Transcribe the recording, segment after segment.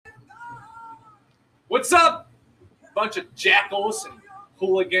What's up? Bunch of jackals and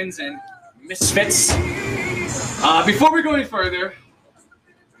hooligans and misfits. Before we go any further,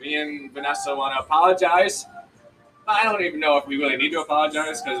 me and Vanessa want to apologize. I don't even know if we really need to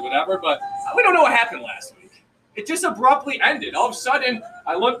apologize because whatever, but we don't know what happened last week. It just abruptly ended. All of a sudden,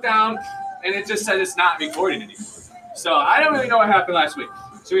 I looked down and it just said it's not recording anymore. So I don't really know what happened last week.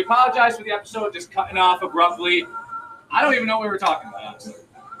 So we apologize for the episode just cutting off abruptly. I don't even know what we were talking about, honestly.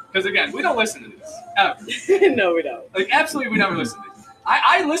 Because again, we don't listen to this ever. No, we don't. Like absolutely, we never listen to this.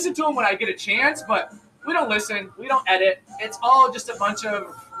 I listen to them when I get a chance, but we don't listen. We don't edit. It's all just a bunch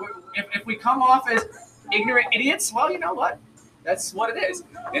of. If we come off as ignorant idiots, well, you know what? That's what it is.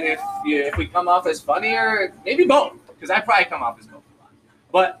 And if we come off as funny or maybe both, because I probably come off as both a lot.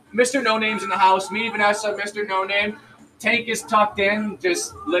 But Mr. No Name's in the house. Me, Vanessa, Mr. No Name. Tank is tucked in,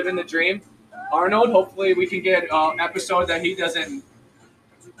 just living the dream. Arnold, hopefully we can get an episode that he doesn't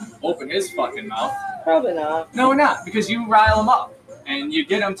open his fucking mouth. Probably not. No, we're not, because you rile him up and you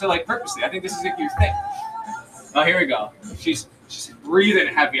get him to like purposely. I think this is like your thing. Oh, here we go. She's breathing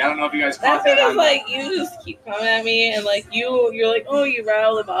heavy. I don't know if you guys caught that. That thing is like you just keep coming at me and like you're like, oh, you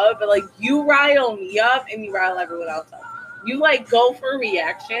rile him up, but like you rile me up and you rile everyone else up. You like go for a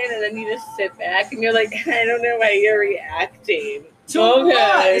reaction and then you just sit back and you're like, I don't know why you're reacting. So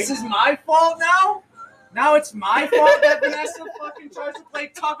what? This is my fault now? Now it's my fault that Vanessa fucking tries to play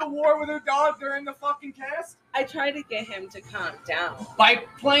tug of war with her dog during the fucking cast? I tried to get him to calm down. By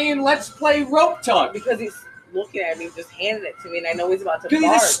playing Let's Play Rope Tug. Because he's looking at me, just handing it to me, and I know he's about to Because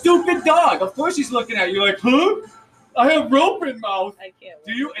bark. he's a stupid dog. Of course he's looking at you. You're like, huh? I have rope in mouth. I can't.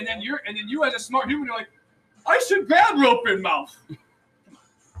 Do you? And then you as a smart human, you're like, I should grab rope in mouth.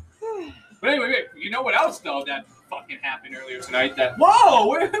 But anyway, wait, you know what else though that fucking happened earlier tonight? That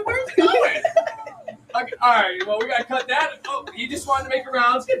where's it going? Okay, all right, well we gotta cut that. Oh, you just wanted to make a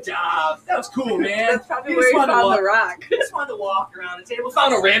rounds. Good job. That was cool, man. That's probably where he found the rock. We just wanted to walk around the table.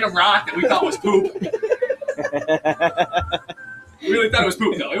 Found a random rock that we thought was poop. We really thought it was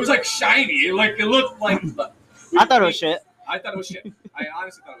poop though. It was like shiny. It looked like. I thought it was shit. I thought it was shit. I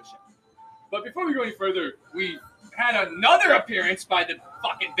honestly thought it was shit. But before we go any further, we had another appearance by the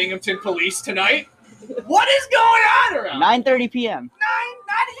fucking Binghamton police tonight. What is going on around? 9:30 p.m.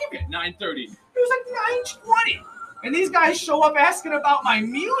 Not even 9:30. It was like 9:20. And these guys show up asking about my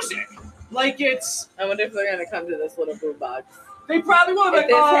music. Like it's... I wonder if they're going to come to this little boom box. They probably will. If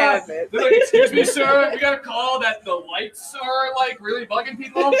this happens. They're like, excuse me, sir. We got a call that the lights are like really bugging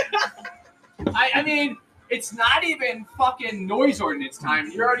people. I mean... It's not even fucking noise ordinance time.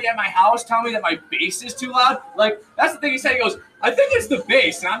 You're already at my house telling me that my bass is too loud. Like, that's the thing he said. He goes, I think it's the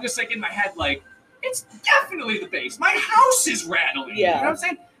bass. And I'm just like in my head, like, it's definitely the bass. My house is rattling. Yeah. You know what I'm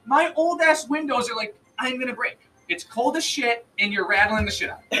saying? My old-ass windows are like, I'm going to break. It's cold as shit, and you're rattling the shit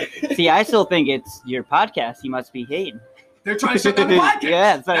out. See, I still think it's your podcast. You must be hating. They're trying to shut down the podcast.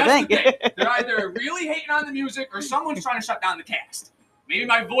 Yeah, that's what I think. The thing. They're either really hating on the music or someone's trying to shut down the cast. Maybe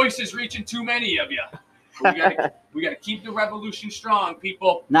my voice is reaching too many of you. We gotta keep the revolution strong,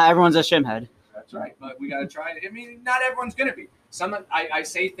 people. Not everyone's a shimhead. That's right, but we gotta try it. I mean, not everyone's gonna be. I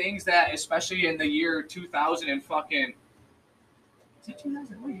say things that, especially in the year 2000 and fucking. Is it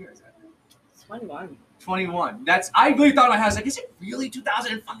 2000? What year is that? 21. 21. I really thought in my head, I was like, is it really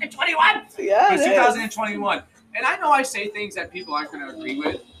 2021? Yeah, it's 2021. And I know I say things that people aren't gonna agree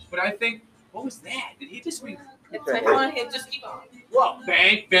with, but I think, what was that? Did he just read? It's my phone. Just keep on. Whoa,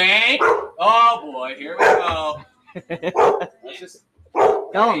 bank. Oh boy, here we go. Let's just.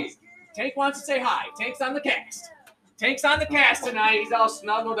 Hey, Tank wants to say hi. Tank's on the cast. Tank's on the cast tonight. He's all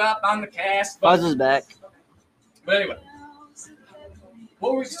snuggled up on the cast. Buzz is back. But anyway,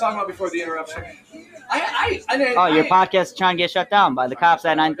 what were we just talking about before the interruption? Your podcast is trying to get shut down by the cops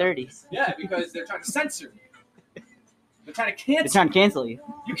at 9:30. Yeah, because they're trying to censor me. They're trying to cancel. They're trying to cancel you.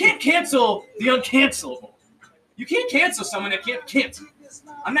 You can't cancel the uncancelable. You can't cancel someone that can't cancel.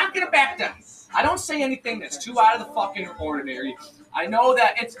 I'm not gonna back down. I don't say anything that's too out of the fucking ordinary. I know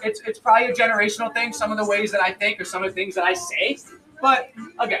that it's probably a generational thing, some of the ways that I think or some of the things that I say. But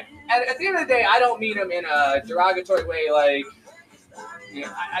again, at the end of the day, I don't mean them in a derogatory way. Like, you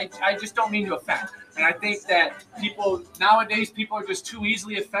know, I just don't mean to offend. And I think that nowadays people are just too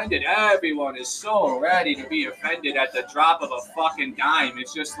easily offended. Everyone is so ready to be offended at the drop of a fucking dime.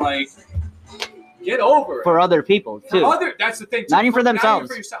 It's just like, get over it. For other people, too. That's the thing, too. Not even for themselves. Not even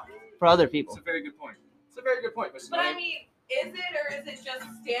for yourself. For other people. It's a very good point. But I mean, is it or is it just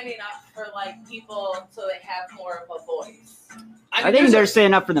standing up for like people so they have more of a voice? I think they're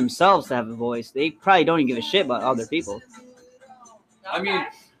standing up for themselves to have a voice. They probably don't even give a shit about other people. Okay. I mean,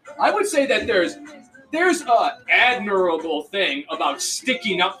 I would say that there's an admirable thing about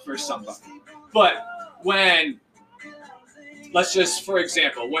sticking up for somebody. But when, let's just, for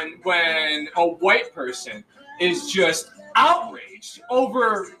example, when a white person is just outraged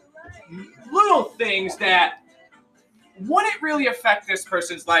over little things that wouldn't really affect this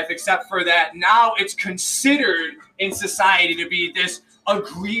person's life, except for that now it's considered in society to be this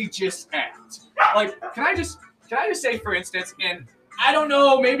egregious act. Like, can I just say, for instance, and I don't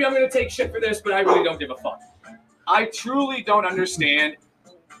know, maybe I'm going to take shit for this, but I really don't give a fuck. I truly don't understand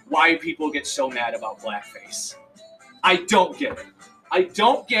why people get so mad about blackface. I don't get it. I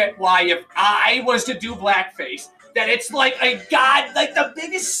don't get why, if I was to do blackface, that it's like like the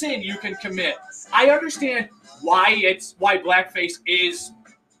biggest sin you can commit. I understand why blackface is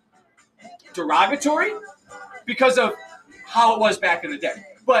derogatory because of how it was back in the day.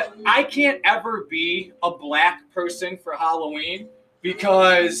 But I can't ever be a black person for Halloween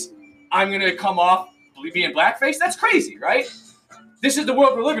because I'm going to come off being blackface. That's crazy, right? This is the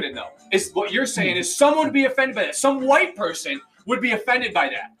world we're living in, though. Is what you're saying is someone would be offended by that. Some white person would be offended by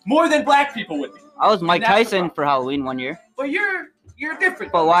that more than black people would be. I was Mike Tyson for Halloween one year. But you're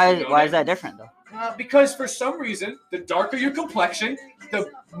different. But why is that different, though? Because for some reason, the darker your complexion, the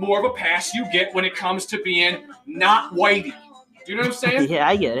more of a pass you get when it comes to being not whitey. Do you know what I'm saying? Yeah,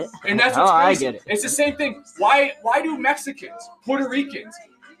 I get it. And that's what's crazy. I get it. It's the same thing. Why do Mexicans, Puerto Ricans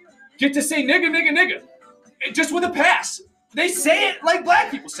get to say nigga, nigga, nigga? Just with a pass. They say it like black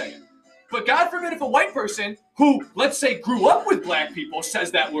people say it. But God forbid if a white person who, let's say, grew up with black people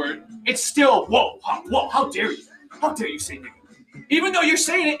says that word, it's still, whoa, how dare you? How dare you say nigga? Even though you're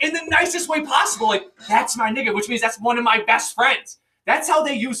saying it in the nicest way possible, like, that's my nigga, which means that's one of my best friends. That's how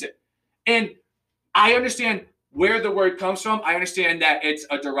they use it. And I understand where the word comes from. I understand that it's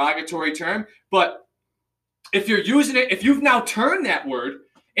a derogatory term. But if you're using it, if you've now turned that word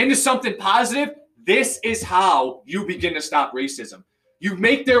into something positive, this is how you begin to stop racism. You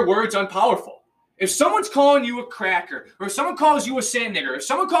make their words unpowerful. If someone's calling you a cracker, or if someone calls you a sand nigger, if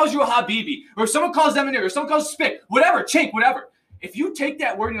someone calls you a habibi, or if someone calls them a nigger, if someone calls spit, whatever, chink, whatever. If you take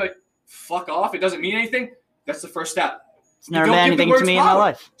that word and you're like, fuck off, it doesn't mean anything, that's the first step. It's never meant anything to me in my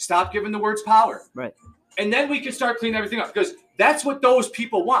life. Stop giving the words power. Right. And then we can start cleaning everything up, because that's what those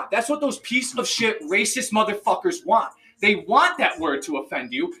people want. That's what those piece of shit racist motherfuckers want. They want that word to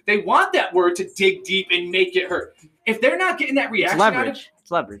offend you. They want that word to dig deep and make it hurt. If they're not getting that reaction out of it,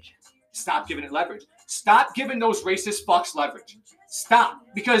 it's leverage. Stop giving it leverage. Stop giving those racist fucks leverage. Stop.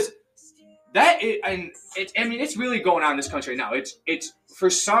 Because it's really going on in this country now. It's for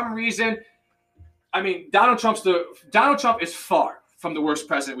some reason, I mean, Donald Trump is far from the worst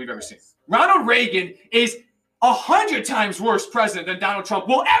president we've ever seen. Ronald Reagan is 100 times worse president than Donald Trump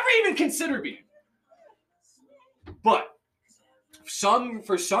will ever even consider being. But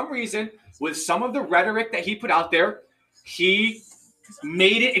for some reason, with some of the rhetoric that he put out there, he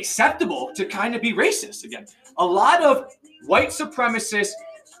made it acceptable to kind of be racist again. A lot of white supremacist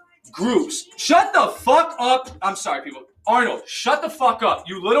groups. Shut the fuck up. I'm sorry, people. Arnold, shut the fuck up,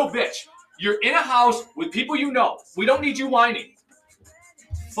 you little bitch. You're in a house with people you know. We don't need you whining.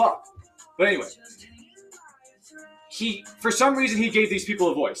 Fuck. But anyway, for some reason, he gave these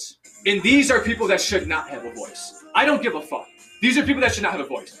people a voice. And these are people that should not have a voice. I don't give a fuck. These are people that should not have a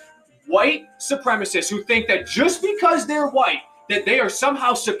voice. White supremacists who think that just because they're white, that they are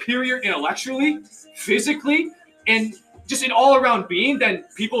somehow superior intellectually, physically, and just in all-around being than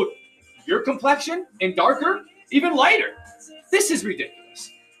people your complexion and darker, even lighter. This is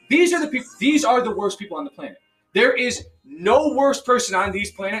ridiculous. These are the worst people on the planet. There is no worse person on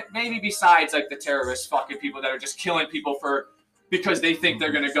this planet, maybe besides like the terrorist fucking people that are just killing people because they think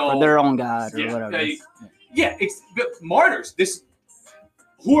they're gonna go for their own god or whatever. Martyrs.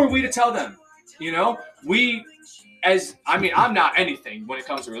 Who are we to tell them? You know, I'm not anything when it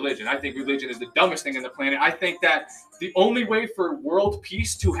comes to religion. I think religion is the dumbest thing on the planet. I think that the only way for world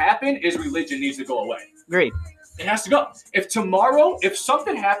peace to happen is religion needs to go away. Great. It has to go. If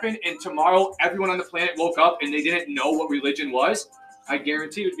something happened and tomorrow everyone on the planet woke up and they didn't know what religion was, I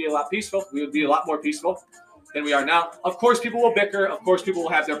guarantee it would be a lot peaceful. We would be a lot more peaceful than we are now. Of course, people will bicker. Of course, people will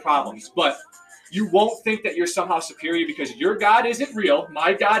have their problems. But you won't think that you're somehow superior because your God isn't real.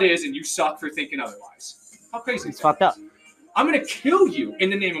 My God is, and you suck for thinking otherwise. How crazy is that? It's fucked up. I'm going to kill you in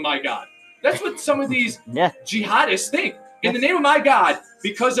the name of my God. That's what some of these jihadists think. In the name of my God,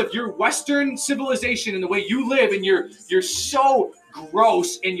 because of your Western civilization and the way you live, and you're so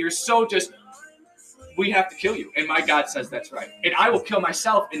gross and you're so just, we have to kill you. And my God says that's right. And I will kill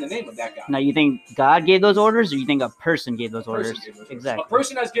myself in the name of that God. Now, you think God gave those orders, or you think a person gave those orders? Exactly. A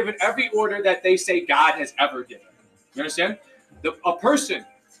person has given every order that they say God has ever given. You understand? A person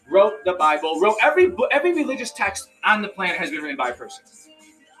wrote the Bible, wrote every religious text on the planet has been written by a person.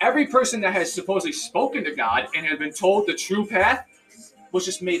 every person that has supposedly spoken to God and has been told the true path was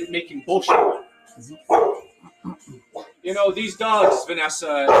just making bullshit. You know, these dogs,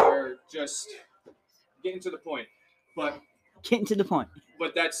 Vanessa, are just getting to the point. But Getting to the point.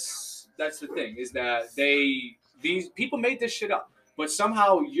 But that's the thing, is that these people made this shit up. But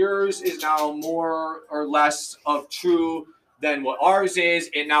somehow yours is now more or less of true than what ours is,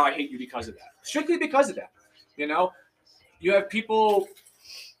 and now I hate you because of that. Strictly because of that. You know? You have people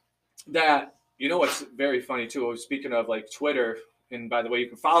that, you know what's very funny too, speaking of like Twitter, and by the way, you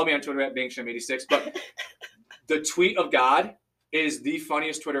can follow me on Twitter at Bangsham86, but the tweet of God is the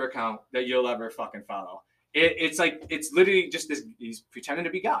funniest Twitter account that you'll ever fucking follow. It's like, it's literally just this, he's pretending to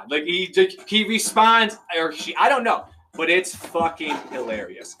be God. Like he responds, or she, I don't know, but it's fucking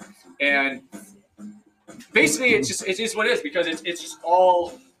hilarious. And basically it's just what it is, because it's just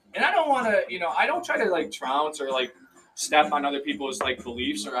all, and I don't want to, you know, I don't try to like trounce or like step on other people's like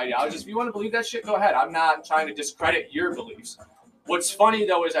beliefs or ideologies. If you want to believe that shit, go ahead. I'm not trying to discredit your beliefs. What's funny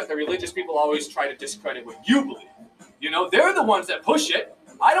though is that the religious people always try to discredit what you believe. You know, they're the ones that push it.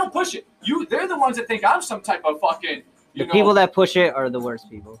 I don't push it. They're the ones that think I'm some type of fucking. The people that push it are the worst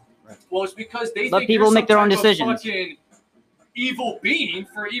people. Right. Well, it's because they let think people you're make their own some type decisions. of fucking evil being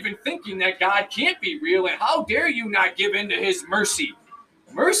for even thinking that God can't be real, and how dare you not give in to His mercy?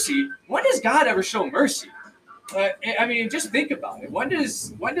 Mercy? When does God ever show mercy? I mean, just think about it. When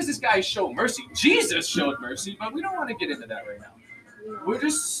does this guy show mercy? Jesus showed mercy, but we don't want to get into that right now. We're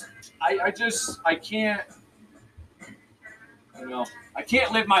just, I can't. You know, I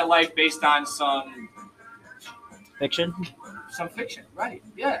can't live my life based on some fiction, right?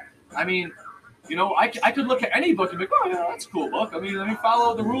 Yeah. I mean, you know, I could look at any book and be like, oh yeah, that's a cool book. I mean, let me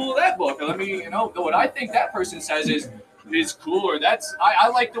follow the rule of that book. Let me, you know, what I think that person says is cool, or that's I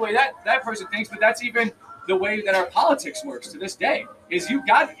like the way that person thinks, but that's even the way that our politics works to this day. Is you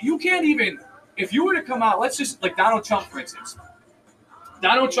can't even, if you were to come out, let's just like Donald Trump, for instance.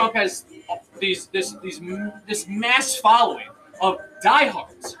 Donald Trump has this mass following of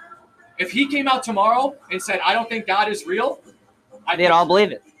diehards. If he came out tomorrow and said, I don't think God is real, they'd all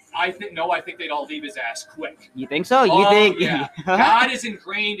believe it. I think they'd all leave his ass quick. You think so? You think? Yeah. God is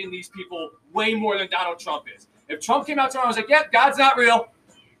ingrained in these people way more than Donald Trump is. If Trump came out tomorrow and was like, yep, God's not real,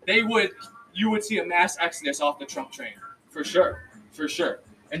 you would see a mass exodus off the Trump train. For sure.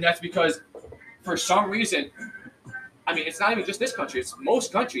 And that's because for some reason, I mean, it's not even just this country, it's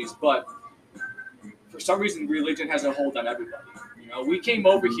most countries, but for some reason, religion has a hold on everybody. You know, we came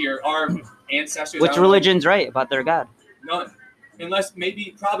over here, our ancestors. Which religion's right about their God? None. Unless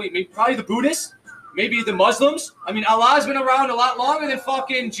probably the Buddhists, maybe the Muslims. I mean, Allah's been around a lot longer than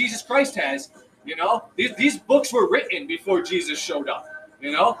fucking Jesus Christ has. You know, these books were written before Jesus showed up.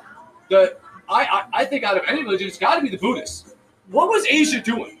 You know, I think out of any religion, it's got to be the Buddhists. What was Asia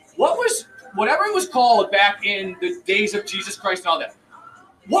doing? Whatever it was called back in the days of Jesus Christ and all that?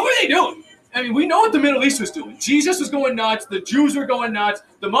 What were they doing? I mean, we know what the Middle East was doing. Jesus was going nuts. The Jews were going nuts.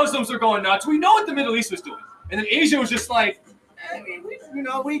 The Muslims were going nuts. We know what the Middle East was doing. And then Asia was just like, I mean,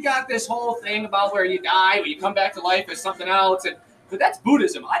 we got this whole thing about where you die, where you come back to life as something else. But that's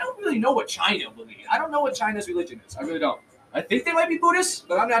Buddhism. I don't really know what China believes. I don't know what China's religion is. I really don't. I think they might be Buddhists,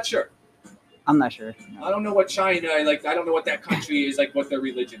 but I'm not sure. I'm not sure. I don't know what China, I don't know what that country is, like what their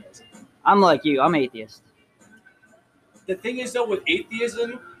religion is. I'm like you. I'm atheist. The thing is, though, with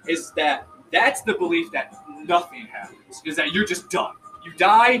atheism is that's the belief that nothing happens, is that you're just done. You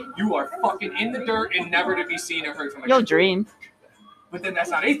die, you are fucking in the dirt and never to be seen or heard from again. You'll dream. But then that's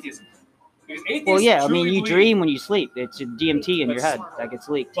not atheism. Because atheists well, yeah, I mean, you believe, dream when you sleep. It's a DMT in your head that gets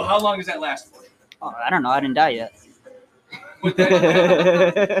leaked. Well, how long does that last for? Oh, I don't know. I didn't die yet. But then,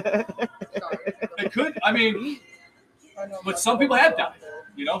 it could, I mean, but some people have died.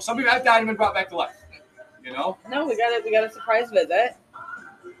 You know, some people have died and been brought back to life. You know? No, we got a surprise visit.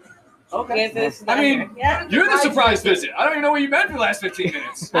 Okay. I mean, yeah, you're the surprise visit. I don't even know where you've been for the last 15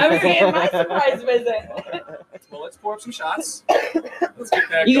 minutes. I'm getting my surprise visit. Well, let's pour up some shots. Let's get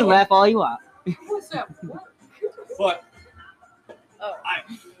that You going. can laugh all you want. What's up? What? But Oh. I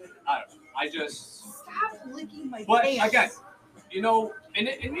don't know. I just. Stop licking my But pants. again, you know, and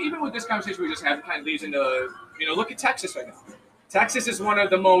even with this conversation we just had, it kind of leads into, you know, look at Texas right now. Texas is one of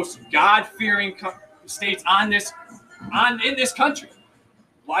the most God-fearing states in this country.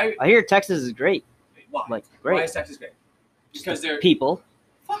 Why? I hear Texas is great. Why? Like, great. Why is Texas great? Because they're people.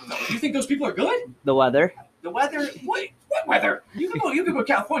 Fuck no. You think those people are good? The weather. The weather? What weather? You can go to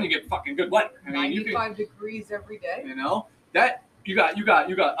California and get fucking good weather. I mean, 95 degrees every day. You know that you got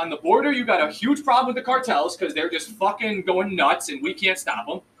on the border. You got a huge problem with the cartels because they're just fucking going nuts and we can't stop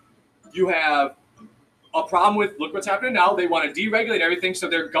them. You have a problem with, look what's happening now. They want to deregulate everything, so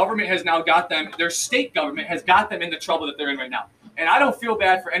their government has now got them, their state government has got them in the trouble that they're in right now. And I don't feel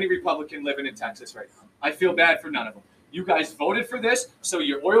bad for any Republican living in Texas right now. I feel bad for none of them. You guys voted for this so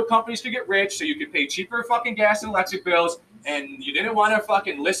your oil companies could get rich, so you could pay cheaper fucking gas and electric bills, and you didn't want to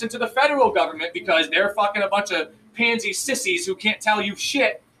fucking listen to the federal government because they're fucking a bunch of pansy sissies who can't tell you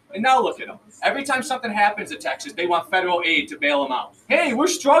shit. And now look at them. Every time something happens in Texas, they want federal aid to bail them out. Hey, we're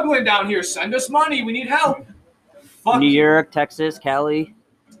struggling down here. Send us money. We need help. Fuck New you. York, Texas, Cali.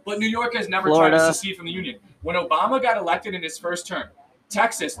 But New York has never Florida. tried to secede from the union. When Obama got elected in his first term,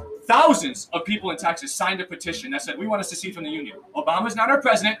 Texas, thousands of people in Texas signed a petition that said, we want to secede from the union. Obama's not our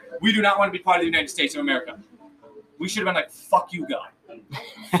president. We do not want to be part of the United States of America. We should have been like, fuck you, God.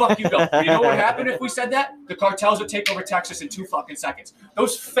 Fuck you, God. You know what happened if we said that? The cartels would take over Texas in 2 fucking seconds.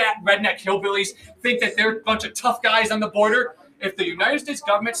 Those fat redneck hillbillies think that they're a bunch of tough guys on the border. If the United States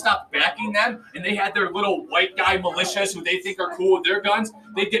government stopped backing them and they had their little white guy militias who they think are cool with their guns,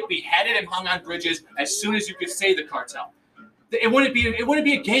 they'd get beheaded and hung on bridges as soon as you could say the cartel. It wouldn't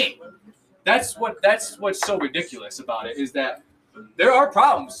be a game. That's what's so ridiculous about it, is that there are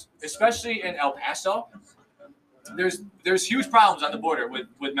problems, especially in El Paso. There's huge problems on the border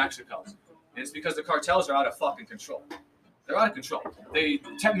with Mexico. And it's because the cartels are out of fucking control. They're out of control.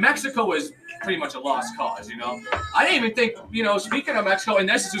 Mexico is pretty much a lost cause, you know. I didn't even think, you know, speaking of Mexico, and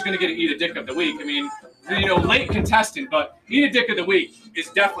this is who's going to get an Eat a Dick of the Week. I mean, you know, late contestant, but Eat a Dick of the Week is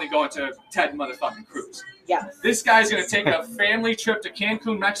definitely going to Ted motherfucking Cruz. Yes. This guy's going to take a family trip to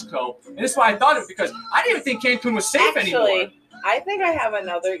Cancun, Mexico. And this is why I thought of it, because I didn't even think Cancun was safe anymore. Actually, I think I have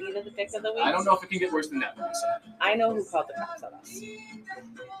another Eat of the Dick of the Week. I don't know if it can get worse than that. I know who called the cops on us.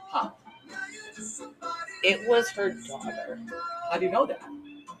 Huh. It was her daughter. How do you know that?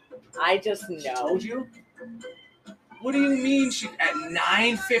 I just She know. told you? What do you mean she at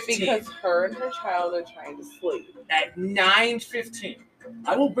 9:15? Because her and her child are trying to sleep. At 9:15.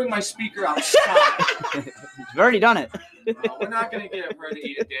 I will bring my speaker outside. You've already done it. We're not gonna get her to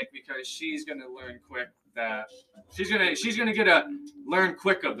eat a dick because she's gonna learn quick that she's gonna get a learn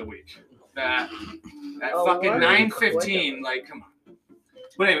quick of the week. That fucking learn 9:15, like come on.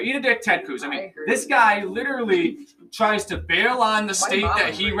 But anyway, eat a dick, Ted Cruz. I mean, this guy literally tries to bail on the state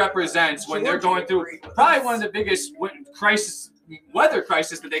that he represents when they're going through probably one of the biggest weather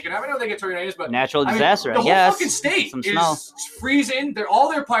crisis that they can have. I know they get tornadoes, but Natural I mean, disaster, the I whole guess. fucking state Some is snow. freezing. All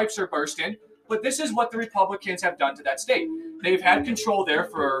their pipes are bursting. But this is what the Republicans have done to that state. They've had control there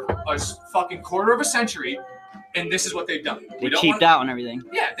for a fucking quarter of a century, and this is what they've done. They cheaped out and everything.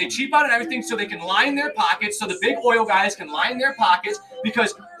 Yeah, they cheap out on everything so they can line their pockets, so the big oil guys can line their pockets,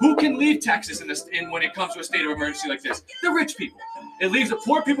 because who can leave Texas in when it comes to a state of emergency like this? The rich people. It leaves the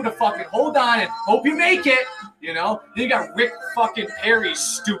poor people to fucking hold on and hope you make it, you know? Then you got Rick fucking Perry's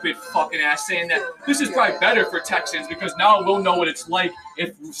stupid fucking ass saying that this is probably better for Texans because now we'll know what it's like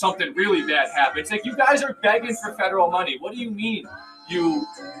if something really bad happens. Like, you guys are begging for federal money. What do you mean?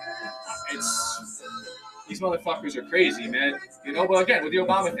 These motherfuckers are crazy, man. You know, but again, with the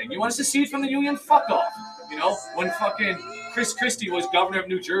Obama thing, you want to secede from the union? Fuck off. You know, when fucking Chris Christie was governor of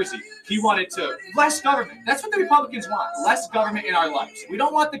New Jersey, he wanted to less government. That's what the Republicans want. Less government in our lives. We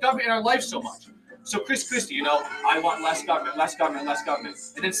don't want the government in our life so much. So Chris Christie, you know, I want less government, less government, less government.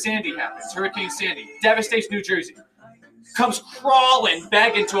 And then Sandy happens. Hurricane Sandy devastates New Jersey. Comes crawling,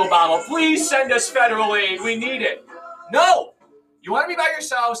 begging to Obama, please send us federal aid. We need it. No. You want to be by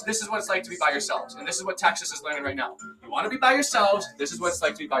yourselves, this is what it's like to be by yourselves. And this is what Texas is learning right now. You want to be by yourselves, this is what it's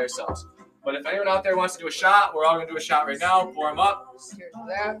like to be by yourselves. But if anyone out there wants to do a shot, we're all going to do a shot right now. Pour them up. Cheers to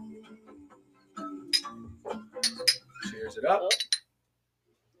that. Cheers it up.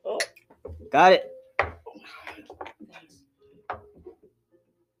 Oh, Got it.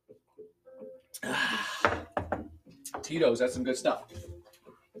 Tito's, that's some good stuff.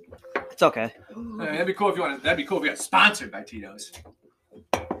 It's okay. That'd be cool if we got sponsored by Tito's.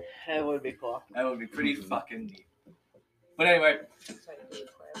 that would be cool. That would be pretty fucking neat. But anyway,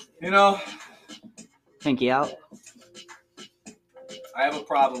 you know, Pinky out. I have a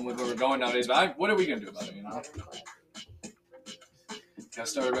problem with where we're going nowadays, but what are we gonna do about it? You know, gotta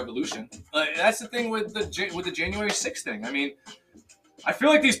start a revolution. That's the thing with the January 6th thing. I mean, I feel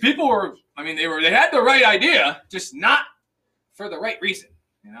like these people were. I mean, they had the right idea, just not for the right reason.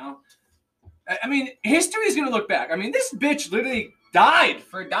 You know, I mean, history is gonna look back. I mean, this bitch literally died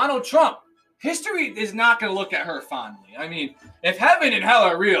for Donald Trump. History is not going to look at her fondly. I mean, if heaven and hell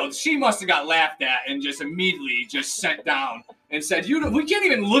are real, she must have got laughed at and just immediately just sent down and said, we can't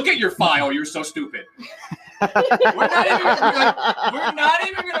even look at your file. You're so stupid. We're not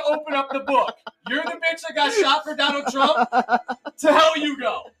even going to open up the book. You're the bitch that got shot for Donald Trump? To hell you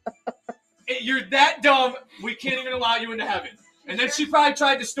go. You're that dumb. We can't even allow you into heaven. And then she probably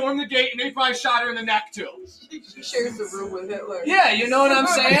tried to storm the gate, and they probably shot her in the neck too. She shares the room with Hitler. Yeah, you know what I'm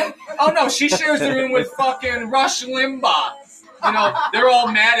saying? Oh no, she shares the room with fucking Rush Limbaugh. You know, they're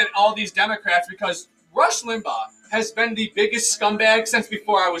all mad at all these Democrats because Rush Limbaugh has been the biggest scumbag since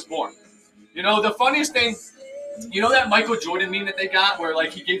before I was born. You know, the funniest thing, you know that Michael Jordan meme that they got where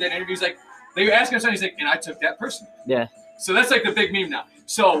like he gave that interview, he's like, they were asking him something, he's like, and I took that person. Yeah. So that's like the big meme now.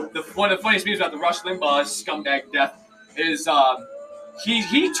 So one of the funniest memes about the Rush Limbaugh's scumbag death is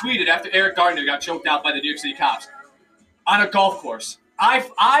he tweeted after Eric Gardner got choked out by the New York City cops on a golf course.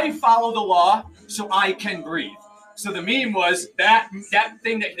 I follow the law so I can breathe. So the meme was that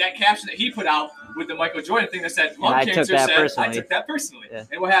thing that caption that he put out with the Michael Jordan thing that said lung cancer said I took that personally. Yeah.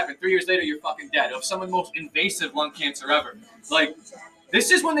 And what happened? 3 years later you're fucking dead of some of the most invasive lung cancer ever. Like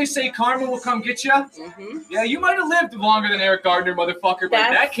this is when they say karma will come get you. Mm-hmm. Yeah, you might have lived longer than Eric Gardner, motherfucker, but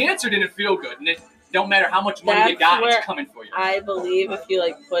that cancer didn't feel good, and it don't matter how much money you got, it's coming for you. I believe if you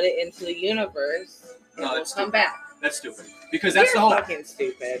like put it into the universe, it will come back. That's stupid. Because that's You're the whole. Fucking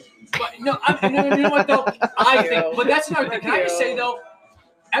stupid. But no, you know what though? I think, but that's another thing. Can I just say though?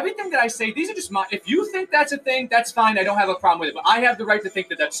 Everything that I say, these are just my. If you think that's a thing, that's fine. I don't have a problem with it. But I have the right to think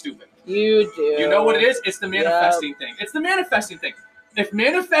that that's stupid. You do. You know what it is? It's the manifesting thing. It's the manifesting thing. If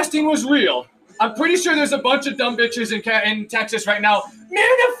manifesting was real, I'm pretty sure there's a bunch of dumb bitches in Texas right now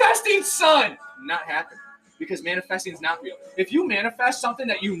manifesting sun. Not happening. Because manifesting is not real. If you manifest something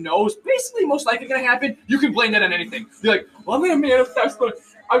that you know is basically most likely going to happen, you can blame that on anything. You're like, well, I'm going to manifest, but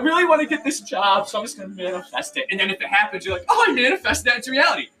I really want to get this job, so I'm just going to manifest it. And then if it happens, you're like, oh, I manifested that into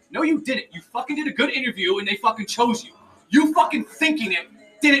reality. No, you didn't. You fucking did a good interview, and they fucking chose you. You fucking thinking it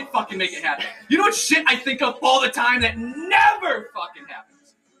didn't fucking make it happen. You know what shit I think of all the time that never fucking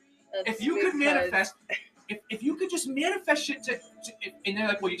happens? If you could manifest... If you could just manifest shit and they're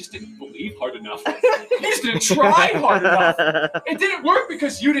like, well, you just didn't believe hard enough. You just didn't try hard enough. It didn't work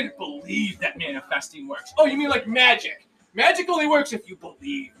because you didn't believe that manifesting works. Oh, you mean like magic? Magic only works if you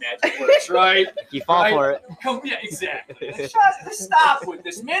believe magic works, right? You fall for it. Yeah, exactly. Let's stop with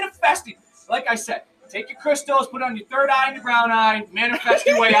this manifesting. Like I said, take your crystals, put it on your third eye and your brown eye, manifest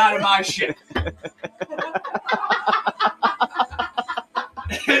your way out of my shit.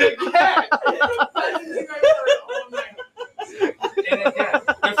 And again,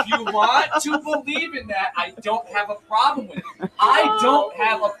 if you want to believe in that, I don't have a problem with it. I don't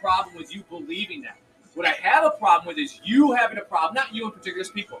have a problem with you believing that. What I have a problem with is you having a problem, not you in particular,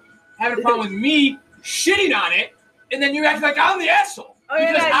 people, having a problem with me shitting on it, and then you act like I'm the asshole. Oh,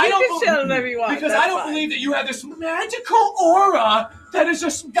 yeah, because I don't shit on whatever you want. Because I don't believe that you have this magical aura that is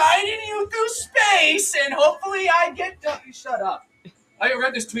just guiding you through space, and hopefully I get done. Shut up. I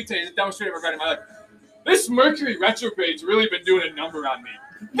read this tweet today. It's the dumbest tweet I've ever read in my life. This Mercury retrograde's really been doing a number on me.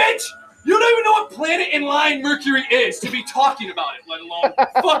 Bitch, you don't even know what planet in line Mercury is to be talking about it, let alone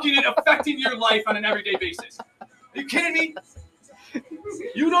fucking it affecting your life on an everyday basis. Are you kidding me?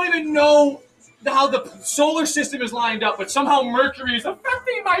 You don't even know how the solar system is lined up, but somehow Mercury is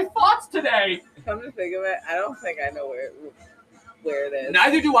affecting my thoughts today. Come to think of it, I don't think I know where it is.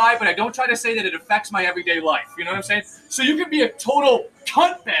 Neither do I, but I don't try to say that it affects my everyday life. You know what I'm saying? So you can be a total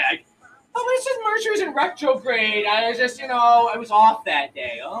cunt bag. Oh, it's just Mercury's in retrograde. I was just, I was off that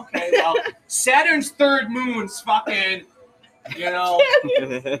day. Okay, well, Saturn's third moon's fucking,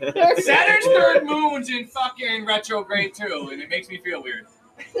 Saturn's third moon's in fucking retrograde too, and it makes me feel weird.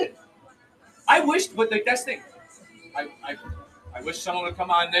 I wish, but like that's the thing. I wish someone would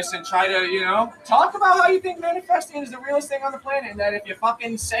come on this and try to, talk about how you think manifesting is the realest thing on the planet, and that if you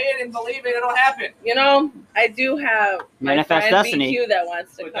fucking say it and believe it, it'll happen. I do have my Manifest friend Destiny. BQ that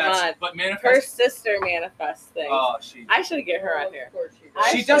wants to come on. But manifest. Her sister manifests things. Oh, I should get her on here. Of course she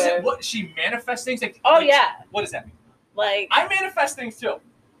does. She doesn't. What she manifests things? Like, Oh, yeah. What does that mean? Like I manifest things too.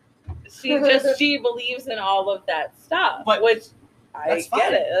 she believes in all of that stuff, But which I That's get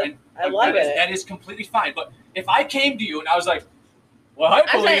fine. it. And I love it. That is completely fine. But if I came to you and I was like, well, I I'm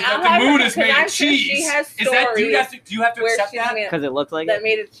believe saying, that the moon is made I'm of sure cheese. she has Is that do you have to where accept she's that? Because it looks like that it.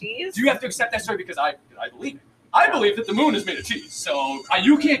 made of cheese. Do you have to accept that story because I believe it? I believe that the moon is made of cheese. So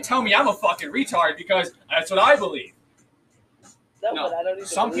you can't tell me I'm a fucking retard because that's what I believe. No, but I don't even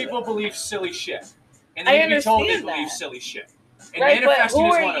Some believe people it. believe silly shit. And I they need to be told they understand believe that. silly shit. And Right, but manifesting who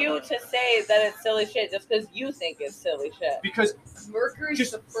is are one you of them. to say that it's silly shit just because you think it's silly shit? Because Mercury's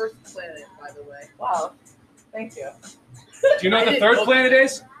Just- the first planet, by the way. Wow. Thank you. do you know what I the didn't third know planet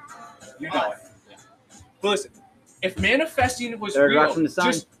is? You know it. But listen, if manifesting was Third rock real, from the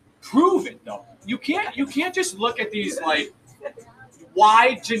sun. just prove it though. You can't just look at these like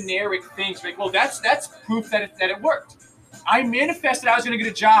wide generic things like, well, that's proof that it worked. I manifested I was going to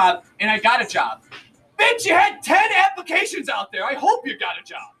get a job, and I got a job. Bitch, you had 10 applications out there. I hope you got a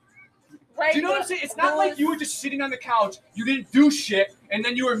job. Right, Do you know what I'm saying? It's not like you were just sitting on the couch, you didn't do shit, and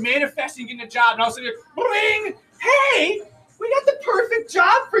then you were manifesting getting a job, and all of a sudden you're, bling, hey, we got the perfect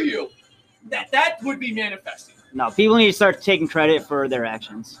job for you. That would be manifesting. No, people need to start taking credit for their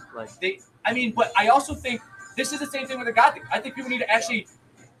actions. Like, But I also think this is the same thing with the God thing. I think people need to actually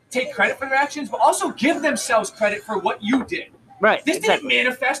take credit for their actions, but also give themselves credit for what you did. right? This exactly. didn't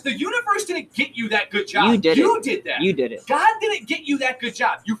manifest. The universe didn't get you that good job. You did that. You did it. God didn't get you that good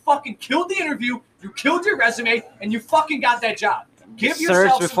job. You fucking killed the interview. You killed your resume, and you fucking got that job. Give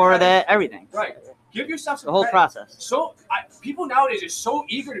yourself Search before some credit. that, everything. Right. Give yourself some The whole credit. process. So people nowadays are so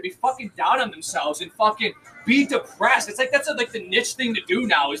eager to be fucking down on themselves and fucking be depressed. It's like that's like the niche thing to do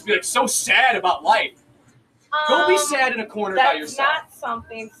now is be like so sad about life. Don't be sad in a corner by That's yourself. not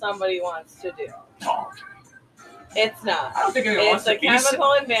something somebody wants to do. Oh, It's not. I don't think anyone wants It's a to be sad.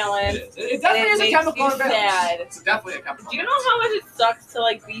 chemical imbalance. It definitely is a makes chemical you imbalance. sad. It's definitely a chemical Do you know how much it sucks to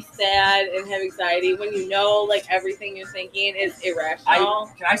like be sad and have anxiety when you know like everything you're thinking is irrational?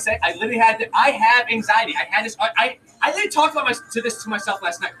 Can I say I literally I have anxiety. I had this. I literally talked about this to myself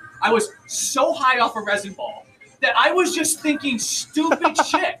last night. I was so high off a resin ball that I was just thinking stupid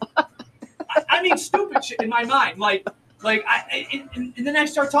shit. I mean, stupid shit in my mind. And then I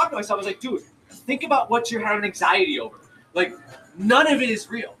started talking to myself. I was like, dude, think about what you're having anxiety over. Like, none of it is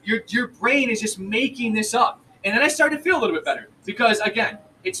real. Your brain is just making this up. And then I started to feel a little bit better because, again,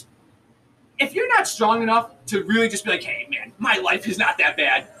 it's if you're not strong enough to really just be like, hey, man, my life is not that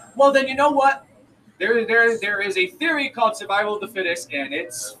bad. Well, then you know what? There is a theory called survival of the fittest, and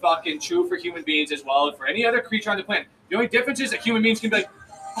it's fucking true for human beings as well as for any other creature on the planet. The only difference is that human beings can be like,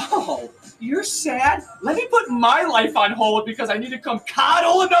 oh, you're sad? Let me put my life on hold because I need to come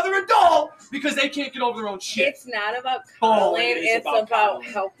coddle another adult because they can't get over their own shit. It's not about Oh, coddling. it is It's about about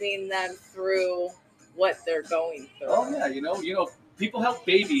coddling. helping them through what they're going through. Oh yeah, you know, people help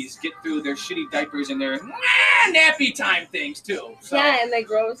babies get through their shitty diapers and their nappy time things too. So. Yeah, and they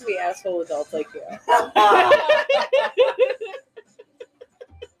grow to be asshole adults like you.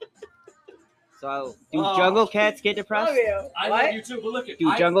 So, do jungle cats get depressed? Love you. I What? love you too, but look at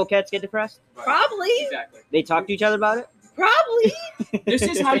Do jungle cats get depressed? Right, Probably. exactly. They talk to each other about it? Probably. This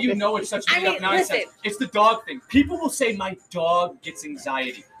is how you know it's such I made up mean, nonsense. listen. It's the dog thing. People will say my dog gets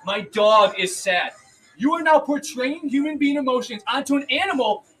anxiety. My dog is sad. You are now portraying human being emotions onto an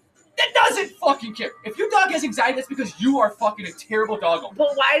animal that doesn't fucking care. If your dog has anxiety, that's because you are fucking a terrible dog owner. But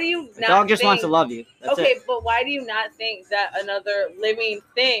why do you not The dog just think, wants to love you. That's okay, it. but why do you not think that another living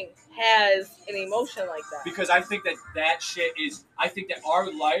thing has an emotion like that? Because I think that shit is. I think that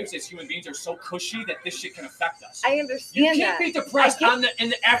our lives as human beings are so cushy that this shit can affect us. I You understand can't that. be depressed I get- in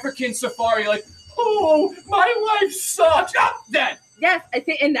the African safari like, oh, my life sucks. I'm dead. Yes, I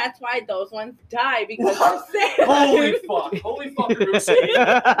think, and that's why those ones die because they're sad. Holy fuck. Holy fucking We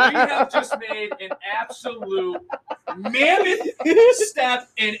have just made an absolute mammoth step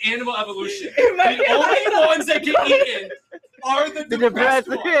in animal evolution. The only ones that get eaten are the The depressed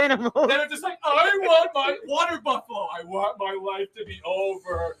depressed ones. animal. That are just like, I want my water buffalo. I want my life to be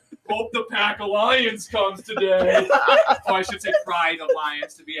over. Hope the pack of lions comes today. Or I should say pride of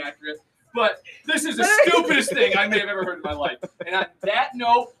lions to be accurate. But this is the stupidest thing I may have ever heard in my life. And on that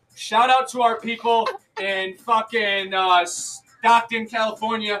note, shout out to our people in fucking Stockton,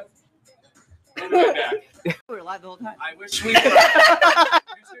 California. And we're back. We were live the whole time. I wish we were. I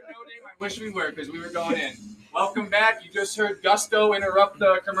wish we were because we were going in. Welcome back. You just heard Gusto interrupt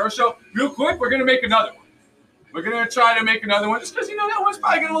the commercial. Real quick, we're going to make another one. We're going to try to make another one just because, that one's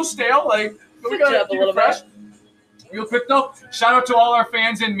probably getting a little stale. Like, we Switch got it to up a keep little it fresh. Real quick, though, shout out to all our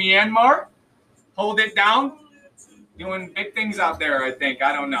fans in Myanmar. Hold it down. Doing big things out there, I think.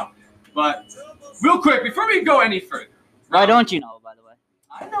 I don't know. But real quick, before we go any further. Why don't you know, by the way?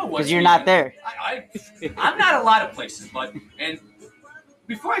 I know what Because you're not there. I'm not a lot of places, but and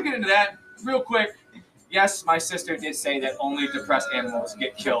before I get into that, real quick, yes, my sister did say that only depressed animals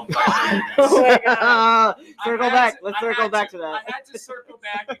get killed by Oh my god. Circle I had back. to- Let's I circle had back to- to that. I had to circle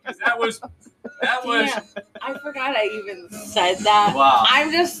back because that was Damn, I forgot I even said that. wow.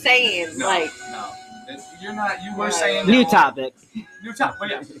 I'm just saying, No, like, no, you're not. You were Right. saying New that- topic. New topic, but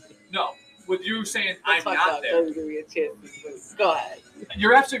yeah, no. With you saying I'm fuck not up. there, Don't give me a chance. Go ahead.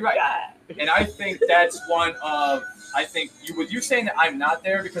 you're absolutely right. God. And I think that's one of. I think with you saying that I'm not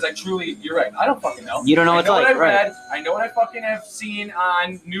there because I truly, you're right. I don't fucking know. You don't know I what it's know like, what I right? read. I know what I fucking have seen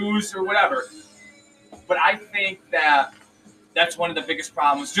on news or whatever. But I think that that's one of the biggest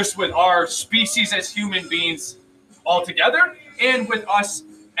problems just with our species as human beings altogether and with us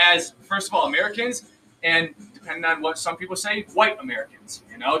as, first of all, Americans and depending on what some people say, white Americans.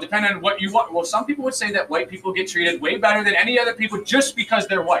 Depending on what you want. Well, some people would say that white people get treated way better than any other people just because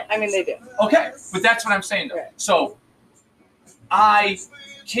they're white. I mean, they do. Okay, but that's what I'm saying though. Right. So I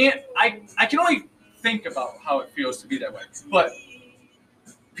can only think about how it feels to be that way. But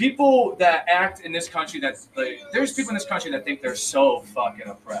people that act in this country there's people in this country that think they're so fucking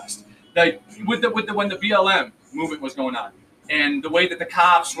oppressed. Like when the BLM movement was going on and the way that the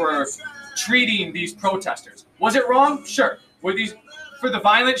cops were treating these protesters. Was it wrong? Sure. Were these for the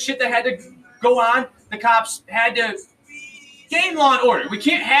violent shit that had to go on, the cops had to gain law and order. We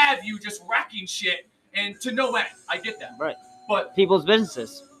can't have you just wrecking shit and to no end. I get that. Right. But People's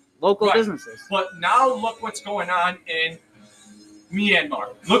businesses, local Right. businesses. But now look what's going on in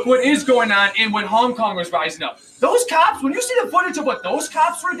Myanmar. Look what is going on in when Hong Kong was rising up. Those cops, when you see the footage of what those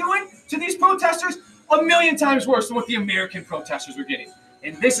cops were doing to these protesters, 1,000,000 times worse than what the American protesters were getting.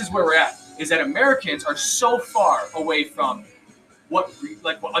 And this is where we're at, is that Americans are so far away from what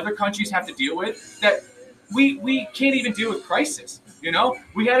other countries have to deal with that we can't even deal with crisis.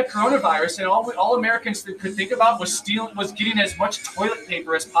 We had a coronavirus and all Americans could think about was getting as much toilet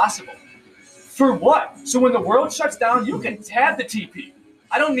paper as possible. For what? So when the world shuts down, you can have the TP.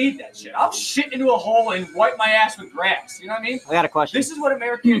 I don't need that shit. I'll shit into a hole and wipe my ass with grass. You know what I mean? I got a question. This is what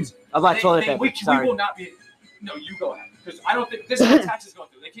Americans. About toilet paper. We Sorry. will not be. No, you go ahead. Because I don't think this is what Texas is going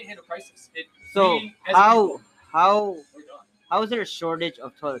through. They can't handle crisis. So we, as a people, how we're done. how is there a shortage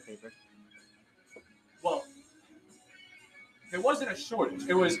of toilet paper? Well, there wasn't a shortage.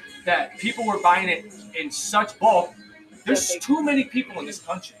 It was that people were buying it in such bulk. There's too many people in this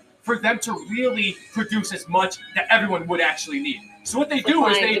country for them to really produce as much that everyone would actually need. So what they do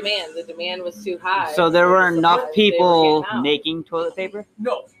is Supply and they demand. The demand was too high. So there were The enough supply, people they were getting out. making toilet paper.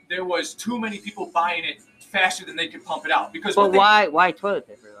 no. There was too many people buying it faster than they could pump it out because. But why toilet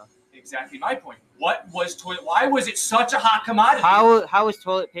paper though? Exactly my point. What was toilet? Why was it such a hot commodity? How is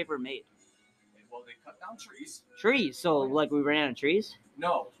toilet paper made? Well, they cut down trees. Trees. So like we ran out of trees?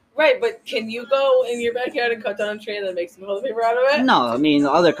 No. Right, but can you go in your backyard and cut down a tree and then make some toilet paper out of it? No, I mean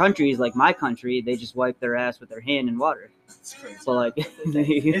other countries like my country, they just wipe their ass with their hand in water. It's crazy. So like, Is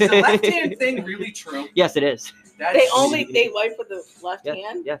the left-hand thing really true? Yes, it is. That They is wipe with the left Yes,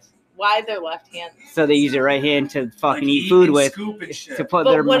 hand. yes. Why their left hand? So they use their right hand to fucking like eat food and with scoop and shit. to put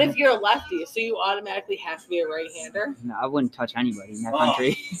their. But what if you're a lefty? So you automatically have to be a right-hander. No, I wouldn't touch anybody in that Oh,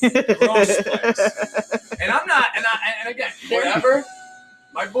 country. gross place. And I'm not. And again, whatever.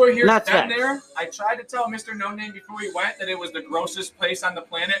 My boy here, That's down facts. there. I tried to tell Mr. No Name before we went that it was the grossest place on the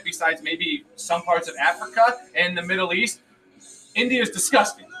planet, besides maybe some parts of Africa and the Middle East. India is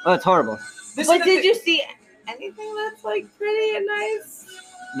disgusting. Oh, it's horrible. This But is did you see anything that's like pretty and nice?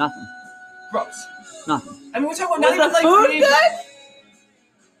 Nothing. gross? Nothing. I mean, we're talking about Was not the even like food being- good?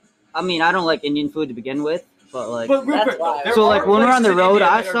 I mean, I don't like Indian food to begin with, but like, But real That's quick, why. there so like are when we're on places the in road, India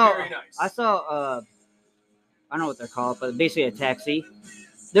I that are saw, very nice. I don't know what they're called, but basically a taxi.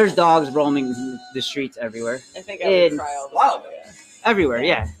 There's dogs roaming the streets everywhere. I think I would And- try all Wow. Everywhere,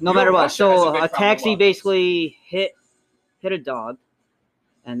 yeah. No You matter know, what. Russia has a So big a problem taxi with basically hit a dog,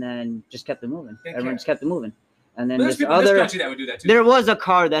 and then just kept it moving. Didn't Everyone care. just kept it moving, and then There's this people in this other. country that would do that too. There was a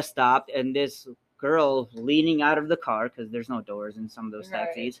car that stopped, and this girl leaning out of the car because there's no doors in some of those Right.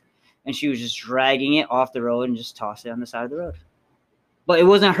 taxis, and she was just dragging it off the road and just tossed it on the side of the road. But it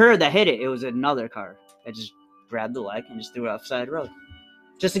wasn't her that hit it; it was another car that just grabbed the leg and just threw it off the side of the road,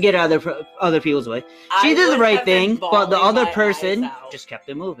 just to get out of other people's way. She I did the would right have been thing, but the bawling other my eyes person out. just kept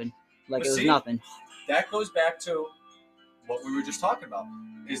it moving like But it was see, nothing. That goes back to what we were just talking about,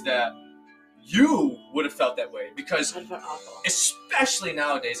 is that you would have felt that way because I'd felt awful. especially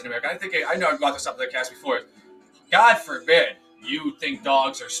nowadays in America, I know I've brought this up in the cast before. God forbid you think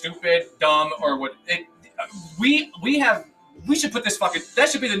dogs are stupid, dumb, or what. We should put this that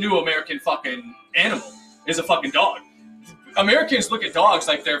should be the new American fucking animal, is a fucking dog. Americans look at dogs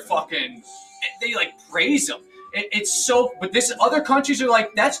like they're fucking, they like praise them. It's so, but other countries are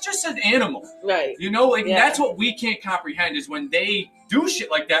like, that's just an animal. Right. Like Yeah. that's what we can't comprehend is when they do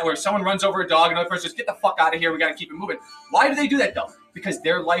shit like that, where someone runs over a dog, another person says, "Get the fuck out of here, we gotta keep it moving." Why do they do that though? Because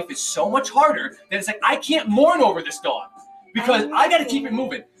their life is so much harder that it's like, I can't mourn over this dog because I gotta keep it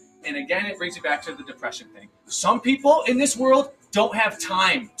moving. And again, it brings you back to the depression thing. Some people in this world don't have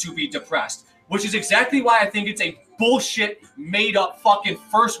time to be depressed, which is exactly why I think it's a bullshit, made up fucking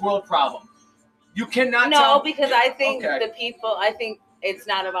first world problem. You cannot No, tell. because I think Okay. I think it's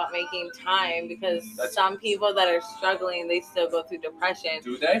not about making time because That's- some people that are struggling, they still go through depression,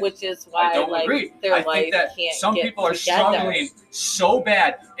 Do they? which is I why don't like agree. their I life think that can't some get people are together. struggling so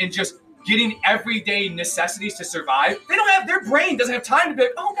bad and just getting everyday necessities to survive, their brain doesn't have time to be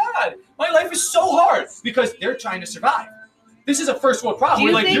like, oh God, my life is so hard, because they're trying to survive. This is a first world problem. Do you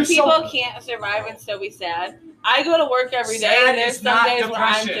We're like, think you're people so can't survive and still be sad? I go to work every day, Sad and there's is some not days where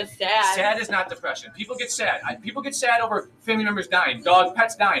I'm depression. just sad. Sad is not depression. People get sad. People get sad over family members dying,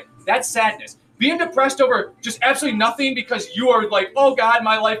 pets dying. That's sadness. Being depressed over just absolutely nothing because you are like, oh God,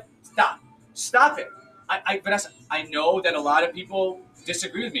 my life. Stop it. Vanessa, I know that a lot of people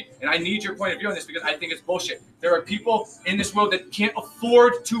disagree with me, and I need your point of view on this because I think it's bullshit. There are people in this world that can't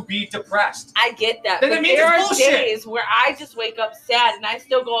afford to be depressed. I get that. Then But that means there it's are bullshit. days where I just wake up sad and I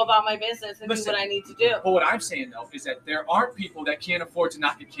still go about my business and Listen. do what I need to do. But what I'm saying though is that there aren't people that can't afford to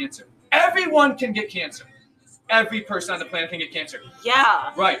not get cancer. Everyone can get cancer. Every person on the planet can get cancer.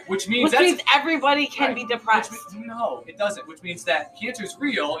 Yeah. Right, which means Which that's means everybody can right. be depressed. No, it doesn't. Which means that cancer is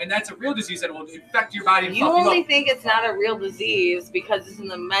real, and that's a real disease that will infect your body and You fuck only you up. think it's not a real disease because it's in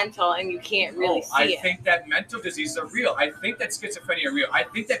the mental and you can't really I see it. think that mental diseases are real. I think that schizophrenia are real. I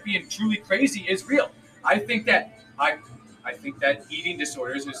think that being truly crazy is real. I think that eating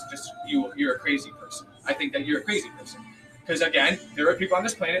disorders is just you're a crazy person. I think that you're a crazy person. Because again, there are people on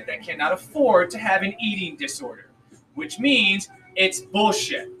this planet that cannot afford to have an eating disorder, which means it's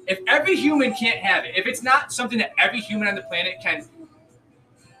bullshit. If every human can't have it, if it's not something that every human on the planet can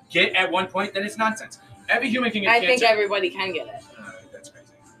get at one point, then it's nonsense. Every human can get I cancer. think everybody can get it. That's crazy.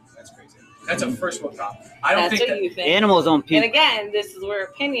 That's crazy. That's a first world problem. I don't That's think what that. you think. Animals don't And puke. again, this is where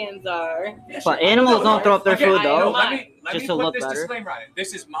opinions are. Yeah, But sure. animals No, don't throw up their okay, food, I though. know. Let me Just to put look this better. disclaimer on it.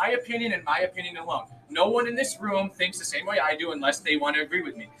 This is my opinion and my opinion alone. No one in this room thinks the same way I do unless they want to agree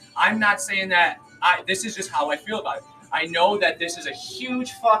with me. I'm not saying that. This is just how I feel about it. I know that this is a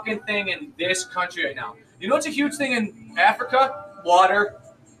huge fucking thing in this country right now. You know what's a huge thing in Africa? Water.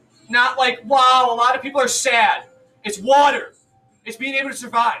 Not like, wow, a lot of people are sad. It's water. It's being able to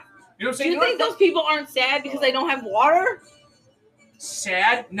survive. You know what I'm Do saying? you think those people aren't sad because they don't have water?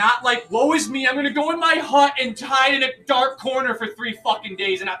 Sad, not like, woe is me, I'm gonna go in my hut and hide in a dark corner for 3 fucking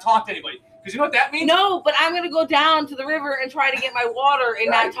days and not talk to anybody. Because you know what that means? No, but I'm going to go down to the river and try to get my water and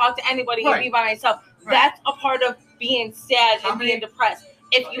Right. not talk to anybody Right. and be by myself. Right. That's a part of being sad How and many- being depressed.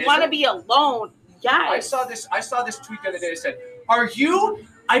 If you Is want to it? be alone, yes. I saw this tweet the other day that said, are you,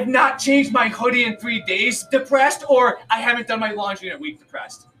 I've not changed my hoodie in 3 days depressed, or I haven't done my laundry in a week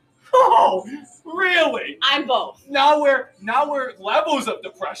depressed? Oh, really? I'm both. Now we're levels of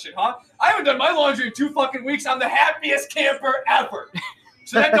depression, huh? I haven't done my laundry in 2 fucking weeks. I'm the happiest camper ever.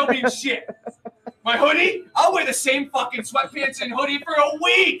 So that don't mean shit. My hoodie, I'll wear the same fucking sweatpants and hoodie for a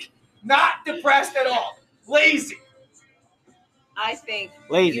week. Not depressed at all. Lazy. I think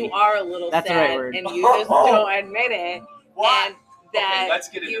Lazy. you are a little That's the sad right word. and you just don't admit it. Why? And that Okay, let's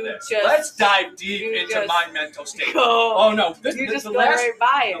get into you this. just Let's dive deep you into just my mental state. go. Oh no, You just the go last right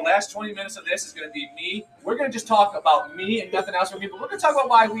by the it. last 20 minutes of this is going to be me. We're going to just talk about me and nothing else from me. But we're going to talk about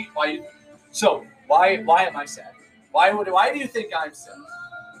why am I sad? Why do you think I'm sad?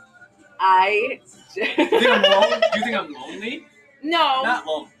 Do you think I'm lonely? Do you think I'm lonely? No, Not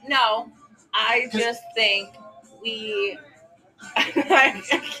lonely. no. I 'Cause- just think we. I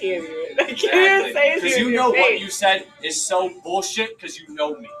can't even. I can't even say it. Because you know what you said is so bullshit because you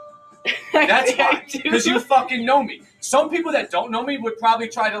know me. That's why. Because you fucking know me. Some people that don't know me would probably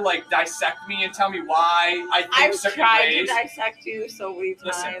try to like dissect me and tell me why I think I've certain tried ways. to dissect you so many times.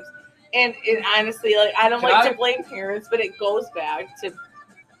 Listen. And it honestly, like, I don't Can like I- to blame parents, but it goes back to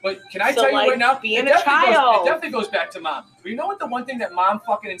But can I So, tell you like, right now? being it a definitely child. Goes, it definitely goes back to mom. But you know what? The one thing that mom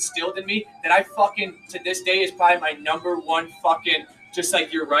fucking instilled in me that I fucking to this day is probably my number one fucking. Just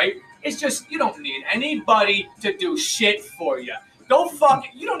like you're right. It's just you don't need anybody to do shit for you. Go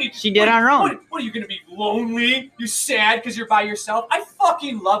fucking. You don't need. She did on her own. What are you gonna be lonely? You sad because you're by yourself? I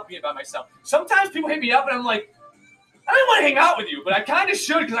fucking love being by myself. Sometimes people hit me up and I'm like, I don't want to hang out with you, but I kind of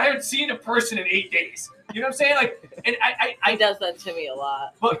should because I haven't seen a person in 8 days. You know what I'm saying? Like, and he does that to me a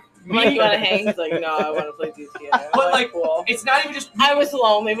lot. but I'm like, me, you want to hang? He's like, no, I want to play GTA. I'm But, like, cool. it's not even just. I was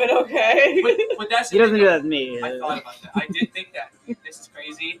lonely, but okay. But that's He the doesn't thing, do though. that with me. I thought about that. I did think that. This is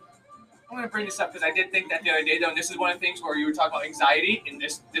crazy. I'm going to bring this up because I did think that the other day, though, and this is one of the things where you were talking about anxiety, and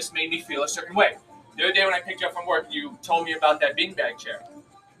this made me feel a certain way. The other day when I picked you up from work, you told me about that beanbag chair.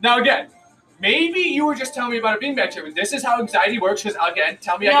 Now, again, maybe you were just telling me about a beanbag chair, but this is how anxiety works because, again,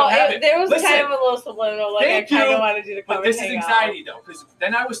 tell me I don't have it. There was Listen, kind of a little subliminal, like, I Thank kind you, of wanted you to come but this is and hang anxiety, though, because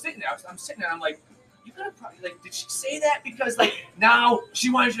then I was sitting there. I'm sitting there, I'm like, you gotta probably, like, did she say that because, like, now she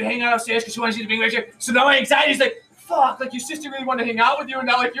wanted you to hang out upstairs because she wanted you to be beanbag chair? So now my anxiety is like, fuck, like, your sister really wanted to hang out with you, and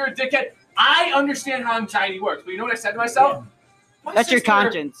now, like, you're a dickhead. I understand how anxiety works, but you know what I said to myself? My That's your sister-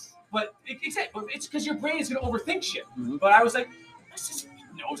 conscience. But it's because your brain is gonna overthink shit. Mhm. But I was like,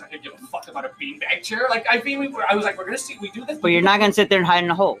 knows I could give a fuck about a beanbag chair. Like, I mean, I was like, we're gonna see, we do this. But you're not gonna sit there and hide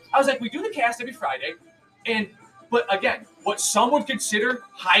in a hole. I was like, we do the cast every Friday, but again, what some would consider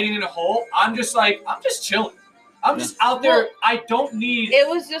hiding in a hole, I'm just chilling. I'm just out there. Well, I don't need. It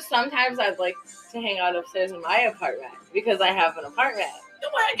was just sometimes I'd like to hang out upstairs in my apartment because I have an apartment.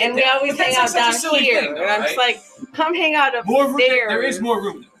 And we always hang out down here. And I'm just like, come hang out upstairs. More room, there is more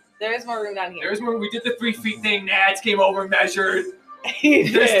room. There is more room down here. There is more room. We did the 3 feet thing. Nads came over and measured. He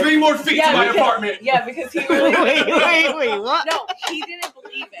There's did. 3 more feet to my because, apartment. Yeah, because he really wait, what? No, he didn't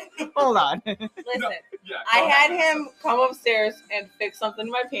believe it. Hold on. Listen, Yeah, I go had ahead. him come upstairs and fix something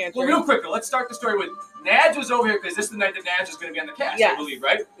in my pantry. Well, real quick, let's start the story with Nads was over here because this is the night that Nads was going to be on the cast, Yes. I believe,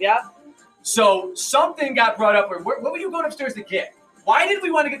 right? Yeah. So something got brought up. What were you going upstairs to get? Why did we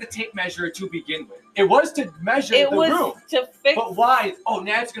want to get the tape measure to begin with? It was to measure It the was room. to fix. But why? Oh,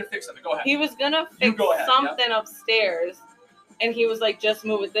 Nads going to fix something. Go ahead. He was gonna You fix go ahead, something upstairs, and he was like, "Just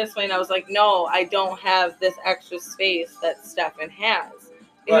move it this way." And I was like, "No, I don't have this extra space that Stefan has."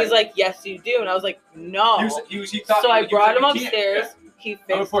 And Right. he's like, "Yes, you do." And I was like, "No." He thought So I you brought him said you can't. upstairs. Yeah. He I'm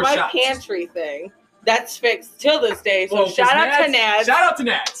gonna fixed pour my shots. pantry thing. That's fixed till this day. So Well, shout out to Nads. Shout out to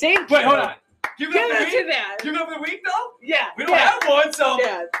Nads. Thank Wait, you. hold on. Give it Give up the it to week. Nads. Give it up the week, though? Yeah. We don't have one, so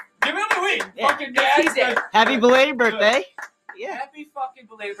Yeah. give it up the week. Yeah. Fucking Yes, he Nads. did. Happy belated birthday. Yeah. Happy fucking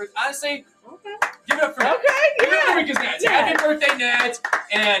belated birthday. Honestly, Okay. give it up for Nads. Okay. Give it up for Yeah. week is Nads. Yeah. Happy birthday, Nads.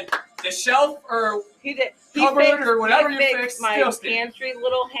 And the shelf or He did. He Cupboard fixed, or whatever he you fixed fixed, my still stink. pantry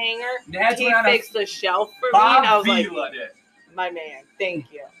little hanger. Nads He went on a fixed the shelf for me, and I Bob was like, Vila did. "My man,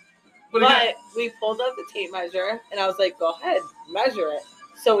 thank you." But again, But we pulled up the tape measure, and I was like, "Go ahead, measure it."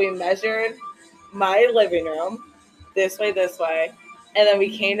 So we measured my living room this way, and then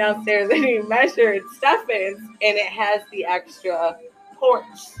we came downstairs and we measured Stefan's, and it has the extra porch,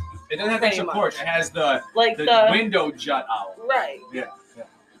 it doesn't have pretty extra much. porch. It has the like window jut out. right. Yeah.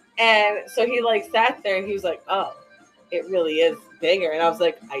 And so he like sat there and he was like, "Oh, it really is bigger." And I was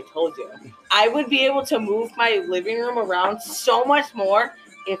like, "I told you, I would be able to move my living room around so much more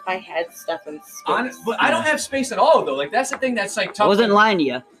if I had Stefan's space." But I don't have space at all, though. Like, that's the thing that's like I tough. wasn't lying to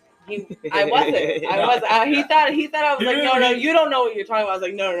you. I wasn't. He thought I was like, "No, you don't know what you're talking about." I was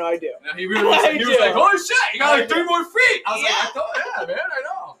like, "No, I do." No, he really was, he was I like, do. "Holy shit, you got I like 3 do. more feet." I was Yeah. like, I thought, yeah, man, I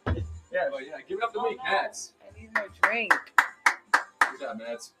know. Yeah, but yeah, give it up the week, Nads. I need more drink. Good job,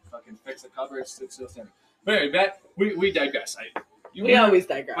 Nads. Fucking fix the cupboards. It's still standing. But anyway, Matt, we digress. We always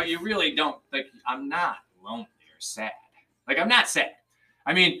digress. But you really don't. Like, I'm not lonely or sad. Like, I'm not sad.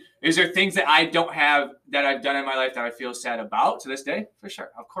 I mean, is there things that I don't have that I've done in my life that I feel sad about to this day? For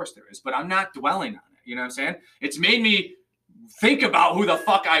sure. Of course there is. But I'm not dwelling on it. You know what I'm saying? It's made me think about who the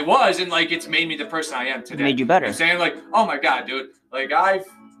fuck I was, and, like, it's made me the person I am today. Made you better. You know what I'm saying? Like, oh, my God, dude. Like, I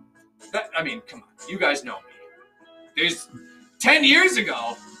mean, come on. You guys know me. There's 10 years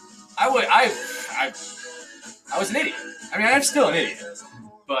ago, I was an idiot. I mean, I'm still an idiot.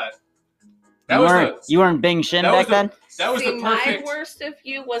 But that You weren't Bing Shin that was back then? that was See, the my perfect. worst of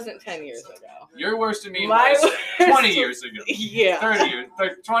you wasn't 10 years ago. Your worst of me My was worst 20 of- years ago. Yeah. 30 years.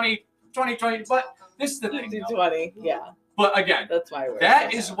 20. But this is the thing. though. 20. Yeah, But again, that's my worst.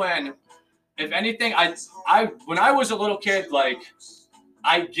 that is when, if anything, when I was a little kid, like,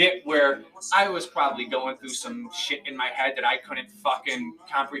 I get where I was probably going through some shit in my head that I couldn't fucking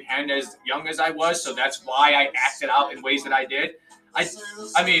comprehend as young as I was, so that's why I acted out in ways that I did. I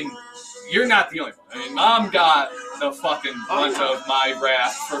mean, you're not the only one. I mean, Mom got the fucking brunt of my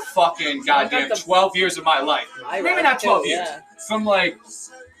wrath for fucking goddamn 12 years of my life. Maybe not 12 years. Yeah. From, like,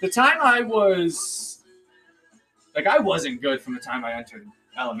 the time I was, like, I wasn't good from the time I entered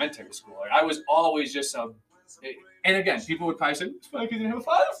elementary school. Like, I was always just and again, people would probably say, it's probably because you didn't have a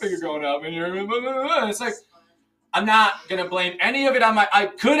father figure growing up. And you're, blah, blah, blah. It's like, I'm not going to blame any of it on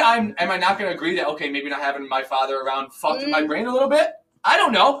am I not going to agree that, okay, maybe not having my father around fucked with my brain a little bit? I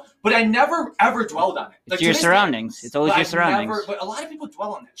don't know, but I never, ever dwelled on it. It's Like, your to this day, surroundings. It's always but your I've surroundings. but a lot of people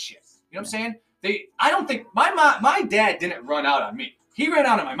dwell on that shit. You know what I'm saying? I don't think, my dad didn't run out on me. He ran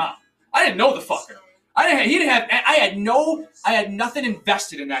out on my mom. I didn't know the fucker. I had nothing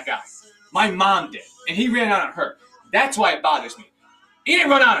invested in that guy. My mom did, and he ran out on her. That's why it bothers me. He didn't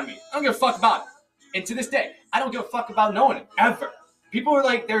run out on me. I don't give a fuck about it. And to this day, I don't give a fuck about knowing it, ever. People are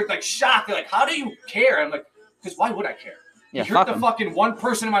like, they're like shocked. They're like, how do you care? I'm like, because why would I care? Yeah, You're fuck the 'em. fucking one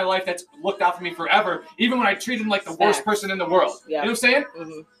person in my life that's looked out for me forever, even when I treated him like the worst Facts. person in the world. Yeah. You know what I'm saying?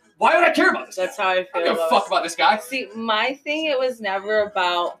 Mhm. Why would I care about this That's guy? how I I don't feel. give a about fuck about this guy. See, my thing, it was never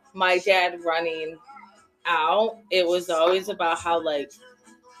about my dad running out. It was always about how, like,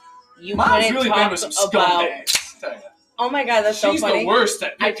 you Mom's couldn't really been talk with some about. scumbags. Tell ya. Oh my God, that's She's so funny. the worst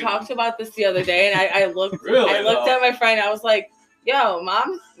at I picking. talked about this the other day, and I looked. Really, I looked though? at my friend. I was like, Yo,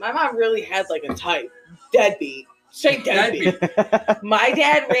 my mom really had like a type. Deadbeat. Straight deadbeat. My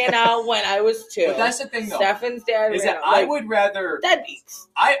dad ran out when I was 2. But that's the thing, though. Stefan's dad Is ran that out. I would rather Deadbeats.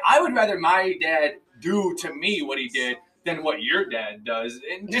 I would rather my dad do to me what he did than what your dad does.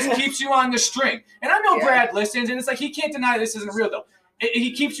 It just keeps you on the string. And I know Yeah. Brad listens, and it's like he can't deny this isn't real, though.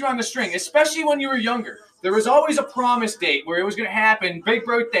 He keeps you on the string, especially when you were younger. There was always a promise date where it was going to happen, big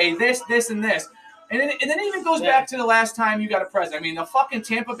birthday, this, and this. And then it even goes back to the last time you got a present. I mean, the fucking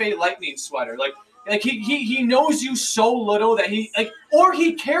Tampa Bay Lightning sweater. Like he knows you so little that or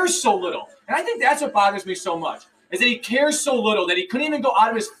he cares so little. And I think that's what bothers me so much, is that he cares so little that he couldn't even go out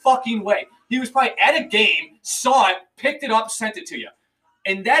of his fucking way. He was probably at a game, saw it, picked it up, sent it to you.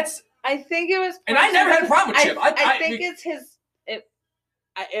 And that's... I think it was... And I never had a problem with Chip. I think it's his...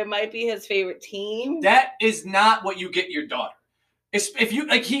 It might be his favorite team. That is not what you get your daughter. If you...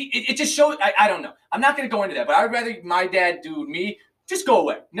 Like, it just shows... I don't know. I'm not going to go into that, but I would rather my dad do me... Just go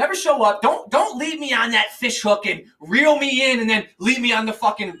away. Never show up. Don't leave me on that fish hook and reel me in and then leave me on the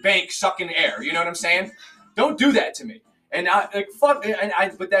fucking bank sucking air. You know what I'm saying? Don't do that to me. And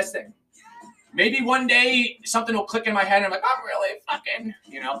but that's the thing. Maybe one day something will click in my head and I'm like, I'm really fucking,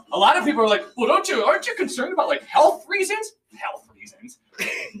 A lot of people are like, well, aren't you concerned about like health reasons? Health reasons?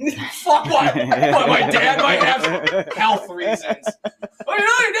 Fuck what? What, my dad might have health reasons. Well,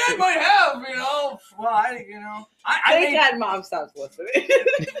 your dad might have, well, I Thank think, God Mom stops listening.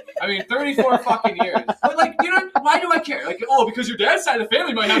 I mean, 34 fucking years. But like, why do I care? Like, because your dad's side of the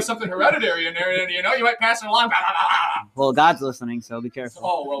family might have something hereditary in there, and you might pass it along. Blah, blah, blah, blah. Well, God's listening, so be careful.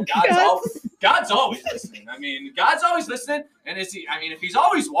 Oh, well, God's always listening. I mean, God's always listening, and if he's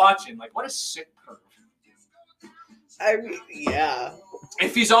always watching, like, what a sick perv. I mean, yeah.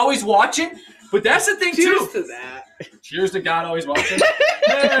 If he's always watching, but that's the thing, Cheers too. to that. Cheers to God always watching.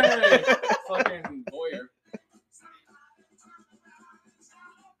 Hey, fucking voyeur.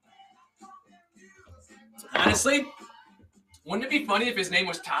 Honestly, wouldn't it be funny if his name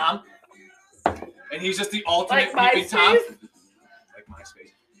was Tom? And he's just the ultimate Like peeping Tom? MySpace? Like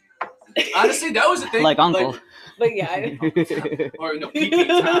MySpace. Honestly, that was the thing. Like Uncle. But yeah, I know. Or no, peeping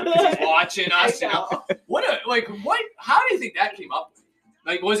Tom, because he's watching us. How do you think that came up?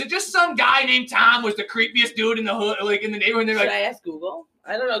 Like, was it just some guy named Tom was the creepiest dude in the hood, like in the neighborhood? And they're Should like, I ask Google?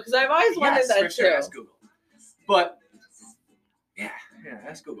 I don't know, because I've always wondered yes, that for too. sure, ask Google. But yeah,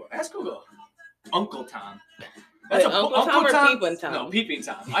 ask Google. Ask Google. Uncle Tom. Wait, Uncle Tom or Peeping Tom? No, Peeping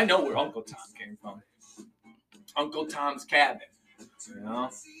Tom. I know where Uncle Tom came from. Uncle Tom's Cabin.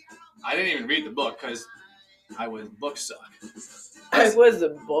 I didn't even read the book because I was book suck. I was a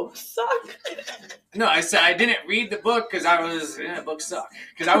book suck. No, I said I didn't read the book because I was book suck.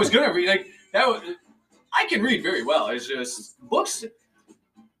 Because I was gonna read I can read very well. It's just books.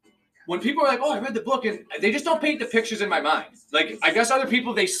 When people are like, "Oh, I read the book," and they just don't paint the pictures in my mind. Like, I guess other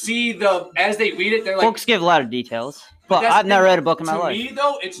people, they see as they read it, they're like, Books give a lot of details, but that's I've the never thing. read a book in my To life. me,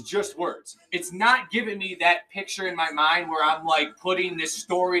 though, it's just words. It's not giving me that picture in my mind where I'm like putting this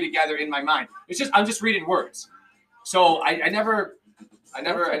story together in my mind. It's just I'm just reading words. So I never like.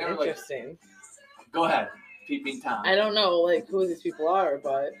 Interesting. Go ahead, Peeping Tom. I don't know who these people are,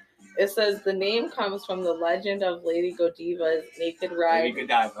 but it says the name comes from the legend of Lady Godiva's naked ride. Lady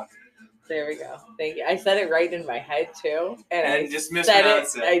Godiva. There we go. Thank you. I said it right in my head too, and I just said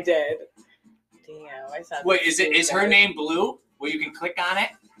mispronounced it. I did. Damn, I said. Wait, is her name Blue? Where you can click on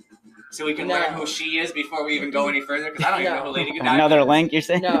it so we can learn who she is before we even go any further? Because I don't even know who Lady Godiva Another is. link, you're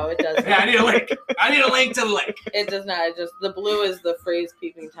saying? No, it doesn't. Yeah, I need a link. I need a link to the link. It does not. It just the blue is the phrase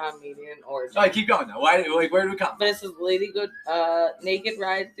 "Peeping Tom" meaning in origin. All right, keep going though. Where do we come? But it says naked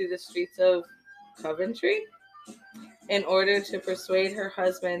ride through the streets of Coventry in order to persuade her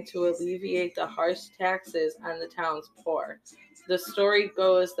husband to alleviate the harsh taxes on the town's poor. The story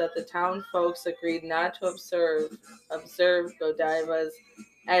goes that the town folks agreed not to observe Godiva's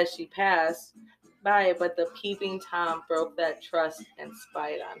as she passed by, but the Peeping Tom broke that trust and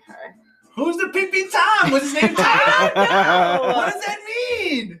spied on her. Who's the Peeping Tom? Was his name Tom? I don't know. What does that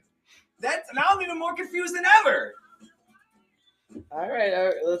mean? Now I'm even more confused than ever. All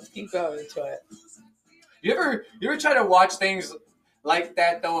right, let's keep going into it. You ever try to watch things like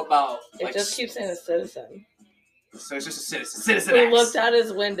that though about It just keeps saying a citizen. So it's just a citizen Who X. looked out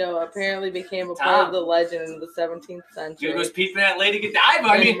his window, apparently became a part of the legend in the 17th century. Dude was peeping at Lady Godiva.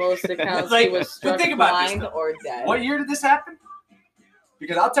 I In mean, most accounts, like, he was but struck think about this, blind though. or dead. What year did this happen?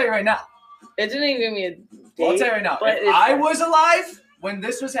 Because I'll tell you right now. It didn't even give me a date. I'll tell you right now. but If it's- I was alive when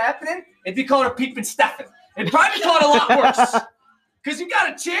this was happening, it'd be called a Peeping Stefan. It'd probably be called a lot worse. Because you got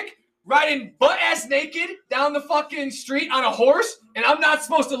a chick riding butt-ass naked down the fucking street on a horse, and I'm not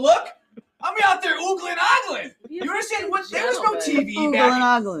supposed to look? I'm out there oogling ogling. You understand what? There was no TV Oogling back.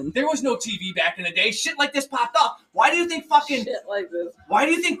 ogling. There was no TV back in the day. Shit like this popped up. Why do you think fucking? Shit like this. Why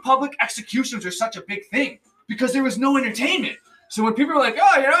do you think public executions are such a big thing? Because there was no entertainment. So when people were like,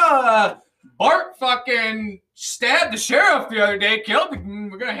 oh, Bart fucking stabbed the sheriff the other day, killed him,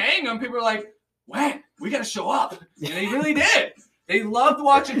 we're gonna hang him. People were like, what? We gotta show up, and they really did. They loved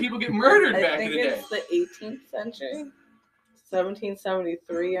watching people get murdered I back think in the day. it's the 18th century.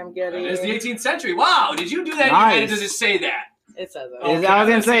 1773, I'm getting. It is the 18th century. Wow, did you do that? Nice. Does it say that? It says Okay, I was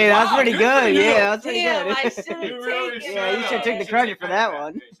gonna say that's wow, pretty good good. for you. Yeah, that's pretty Damn, I good. should You really take it. Yeah, you should take the credit for that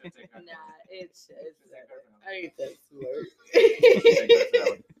one. Nah, it's I ain't that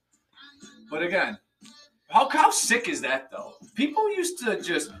smart. But again, how sick is that though? People used to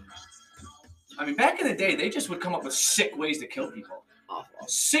just, I mean, back in the day, they just would come up with sick ways to kill people. Awful.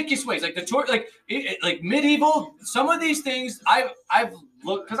 Sickest ways, like like medieval. Some of these things I've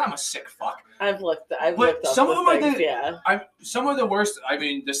looked because I'm a sick fuck. I've looked up some of them are things, the yeah. some of the worst. I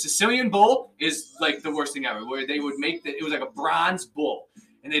mean, the Sicilian bull is like the worst thing ever. Where they would make it was like a bronze bull,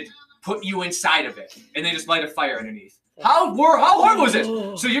 and they'd put you inside of it, and they just light a fire underneath. How hard was it?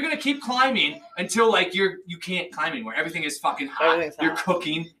 So you're gonna keep climbing until like you can't climb anymore. Everything is fucking hot. Everything's You're hot.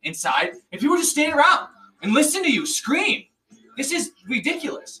 cooking inside, and people just stand around and listen to you scream. This is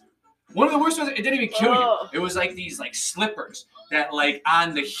ridiculous. One of the worst ones, it didn't even kill you. It was like these like slippers that like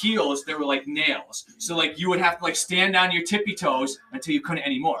on the heels there were like nails. So like you would have to like stand on your tippy toes until you couldn't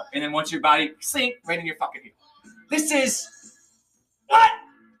anymore. And then once your body sink right in your fucking heel. This is what?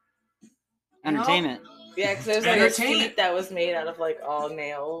 Entertainment. Yeah, because there's like a Entertainment. seat that was made out of like all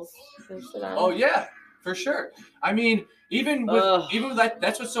nails. and shit on it. Oh yeah, for sure. I mean, even with that,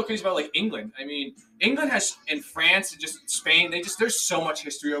 that's what's so crazy about like England. I mean, England has and France and just Spain. There's so much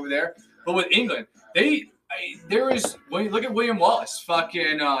history over there. But with England, look at William Wallace,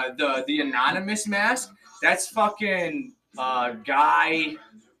 fucking the anonymous mask. That's fucking Guy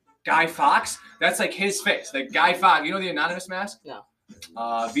Fawkes. That's like his face, like Guy Fawkes. You know the anonymous mask? No.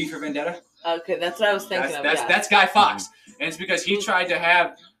 V for Vendetta. Okay, that's what I was thinking of. That's Guy Fawkes, and it's because he tried to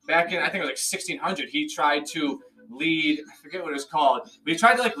have back in I think it was like 1600. He tried to lead. I forget what it was called, but he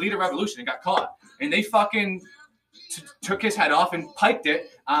tried to like lead a revolution and got caught, and they fucking took his head off and piked it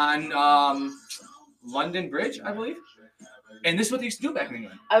on London Bridge, I believe. And this is what they used to do back in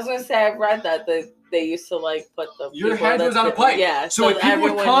England. I was gonna say I've read that they used to like put the Your head was on a pike. Yeah, So if people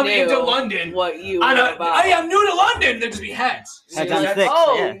would everyone come knew into London what you on were about. I'm new to London, there'd just be heads. Heads See, on that's- sticks.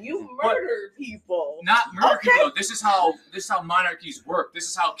 Oh, yeah. you murder people. Not murder Okay. people. This is how monarchies work. This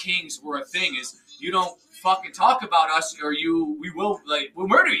is how kings were a thing. Is you don't fucking talk about us, or we'll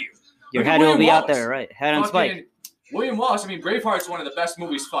murder you. Your Look at head will William be out Wallace. there, right? Head on Fucking spike. William Wallace. I mean, Braveheart's one of the best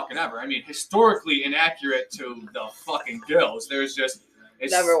movies fucking ever. I mean, historically inaccurate to the fucking gills.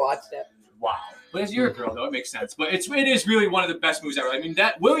 It's Never watched it. wow. But as you're a girl, though, it makes sense. But it is really one of the best movies ever. I mean,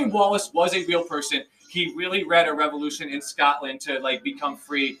 that William Wallace was a real person. He really led a revolution in Scotland to like become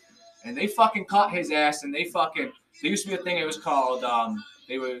free, and they fucking caught his ass. And there used to be a thing. It was called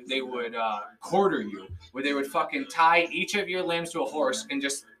they would quarter you, where they would fucking tie each of your limbs to a horse and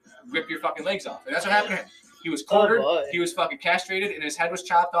just rip your fucking legs off. And that's what happened to him. He was quartered. boy. He was fucking castrated, and his head was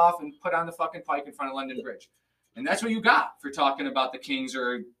chopped off and put on the fucking pike in front of London Bridge. And that's what you got for talking about the kings,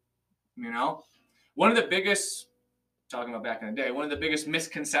 or one of the biggest, talking about back in the day, one of the biggest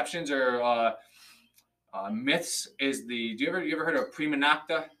misconceptions or myths is you ever heard of prima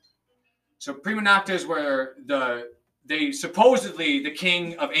nocta? So prima nocta is where they supposedly the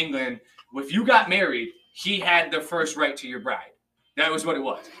king of England, if you got married, he had the first right to your bride. That was what it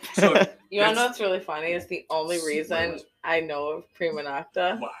was. So You want to know what's really funny? It's the only reason I know of Prima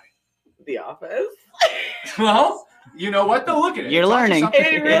Nocta. why? The Office. Well, you know what? Though, look at it. You're It's learning. something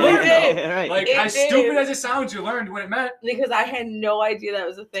It you really learn, did. though. Right. Like It as did. stupid as it sounds, you learned what it meant. Because I had no idea that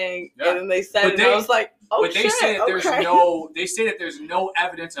was a thing. Yeah. And then they said But it, and I was like, oh, but they shit. say that Okay. they say that there's no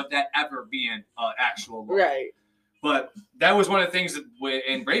evidence of that ever being actual law. Right. But that was one of the things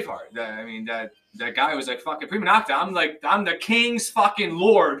in Braveheart. That guy was like, fucking prima nocta. I'm the king's fucking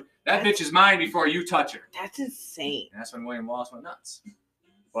lord. That bitch is mine before you touch her. That's insane. And that's when William Wallace went nuts.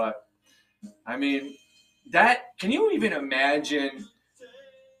 But I mean, can you even imagine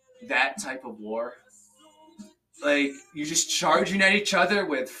that type of war? Like, you just charging at each other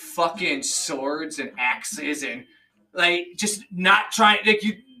with fucking swords and axes and like just not trying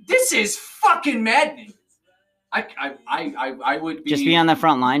this is fucking maddening. I would Just be on the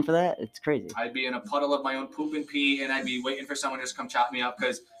front line for that? It's crazy. I'd be in a puddle of my own poop and pee, and I'd be waiting for someone to just come chop me up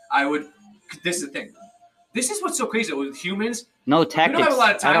because this is the thing. This is what's so crazy with humans. No We tactics don't have a lot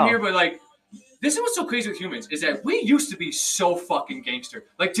of at time all. here, but like this is what's so crazy with humans is that we used to be so fucking gangster.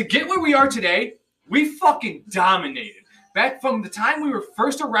 Like to get where we are today, we fucking dominated. Back from the time we were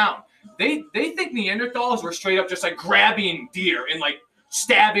first around, they think Neanderthals were straight up just like grabbing deer and like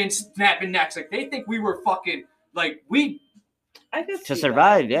stabbing, snapping necks. Like they think we were fucking like I could To see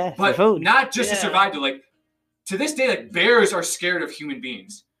survive, yeah, but for food. not just to Yeah. survive. Like to this day, like bears are scared of human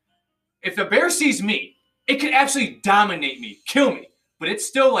beings. If a bear sees me, it could absolutely dominate me, kill me. But it's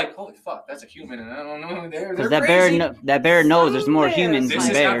still like, holy fuck, that's a human, and I don't know. They're Because that crazy. that bear knows there's more Some humans This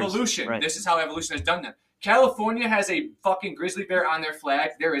than is bears. evolution. Right. This is how evolution has done that. California has a fucking grizzly bear on their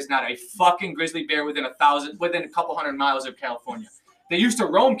flag. There is not a fucking grizzly bear within a couple hundred miles of California. They used to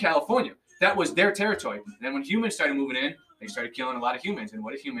roam California. That was their territory. And then when humans started moving in, they started killing a lot of humans. And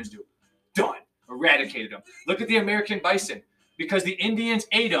what did humans do? Done. Eradicated them. Look at the American bison. Because the Indians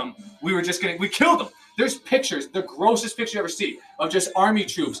ate them, we killed them. There's pictures, the grossest picture you ever see, of just army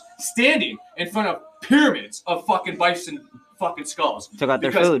troops standing in front of pyramids of fucking bison fucking skulls. Took out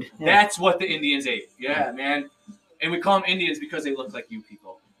their Because food. Yeah. That's what the Indians ate. Yeah, man. And we call them Indians because they look like you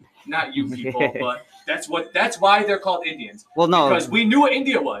people. Not you people, but that's why they're called Indians. Well, no, Because we knew what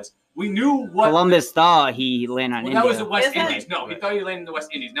India was. We knew what Columbus thought he landed on well, India. that was the West Is that- Indies. No, he thought he landed in the West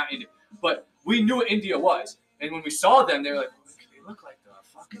Indies, not India. But we knew what India was. And when we saw them, they were like, they look like the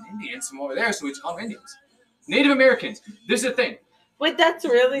fucking Indians from over there, so we just call them Indians. Native Americans. This is the thing. Wait, that's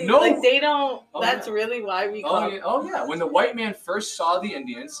really No. like they don't. Oh, that's yeah. really why we call. Oh yeah. When the white man first saw the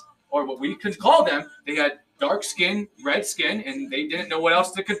Indians, or what we could call them, they had dark skin, red skin, and they didn't know what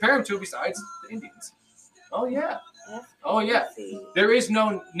else to compare them to besides the Indians. Oh yeah. Oh yeah. There is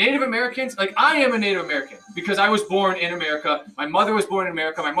no Native Americans. Like I am a Native American because I was born in America. My mother was born in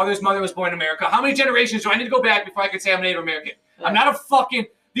America. My mother's mother was born in America. How many generations do I need to go back before I can say I'm Native American? I'm not a fucking.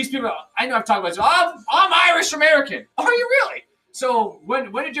 These people. I know I've talked about this. I'm Irish American. Are you really? So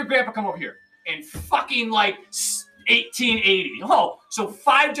when did your grandpa come over here? In fucking like 1880. Oh, so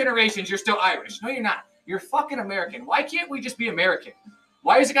 5 generations you're still Irish. No, you're not. You're fucking American. Why can't we just be American?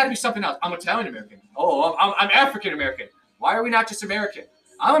 Why has it got to be something else? I'm Italian American. Oh, I'm African American. Why are we not just American?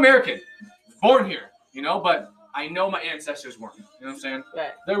 I'm American, born here, but I know my ancestors weren't. You know what I'm saying?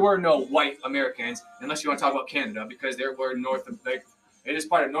 Right. There were no white Americans, unless you want to talk about Canada, because there were it is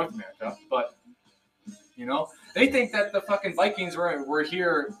part of North America, but, they think that the fucking Vikings were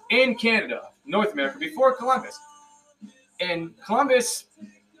here in Canada, North America, before Columbus. And Columbus,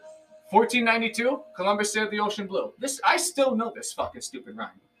 1492, Columbus sailed the ocean blue. I still know this fucking stupid rhyme.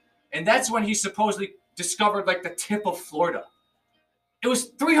 And that's when he supposedly discovered, like, the tip of Florida. It was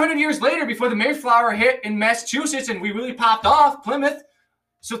 300 years later before the Mayflower hit in Massachusetts and we really popped off, Plymouth.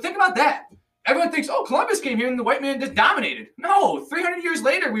 So think about that. Everyone thinks, Columbus came here and the white man just dominated. No, 300 years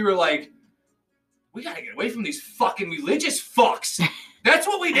later, we were like, we got to get away from these fucking religious fucks. That's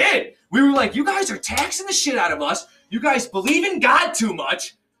what we did. We were like, you guys are taxing the shit out of us. You guys believe in God too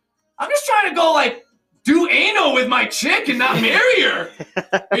much. I'm just trying to go, like, do anal with my chick and not marry her.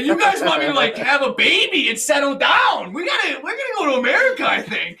 And you guys want me to, like, have a baby and settle down. We're gonna go to America, I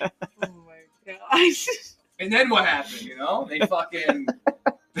think. Oh my gosh. And then what happened, They fucking...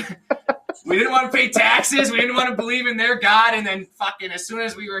 we didn't want to pay taxes. We didn't want to believe in their God. And then fucking as soon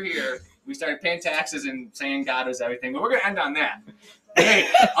as we were here, we started paying taxes and saying God was everything. But we're going to end on that. Hey,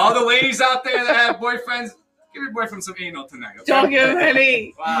 all the ladies out there that have boyfriends, give your boyfriend some anal tonight. Okay? Don't give him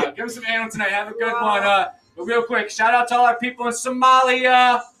any. Wow, give him some anal tonight. Have a good one. But real quick, shout out to all our people in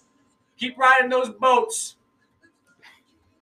Somalia. Keep riding those boats.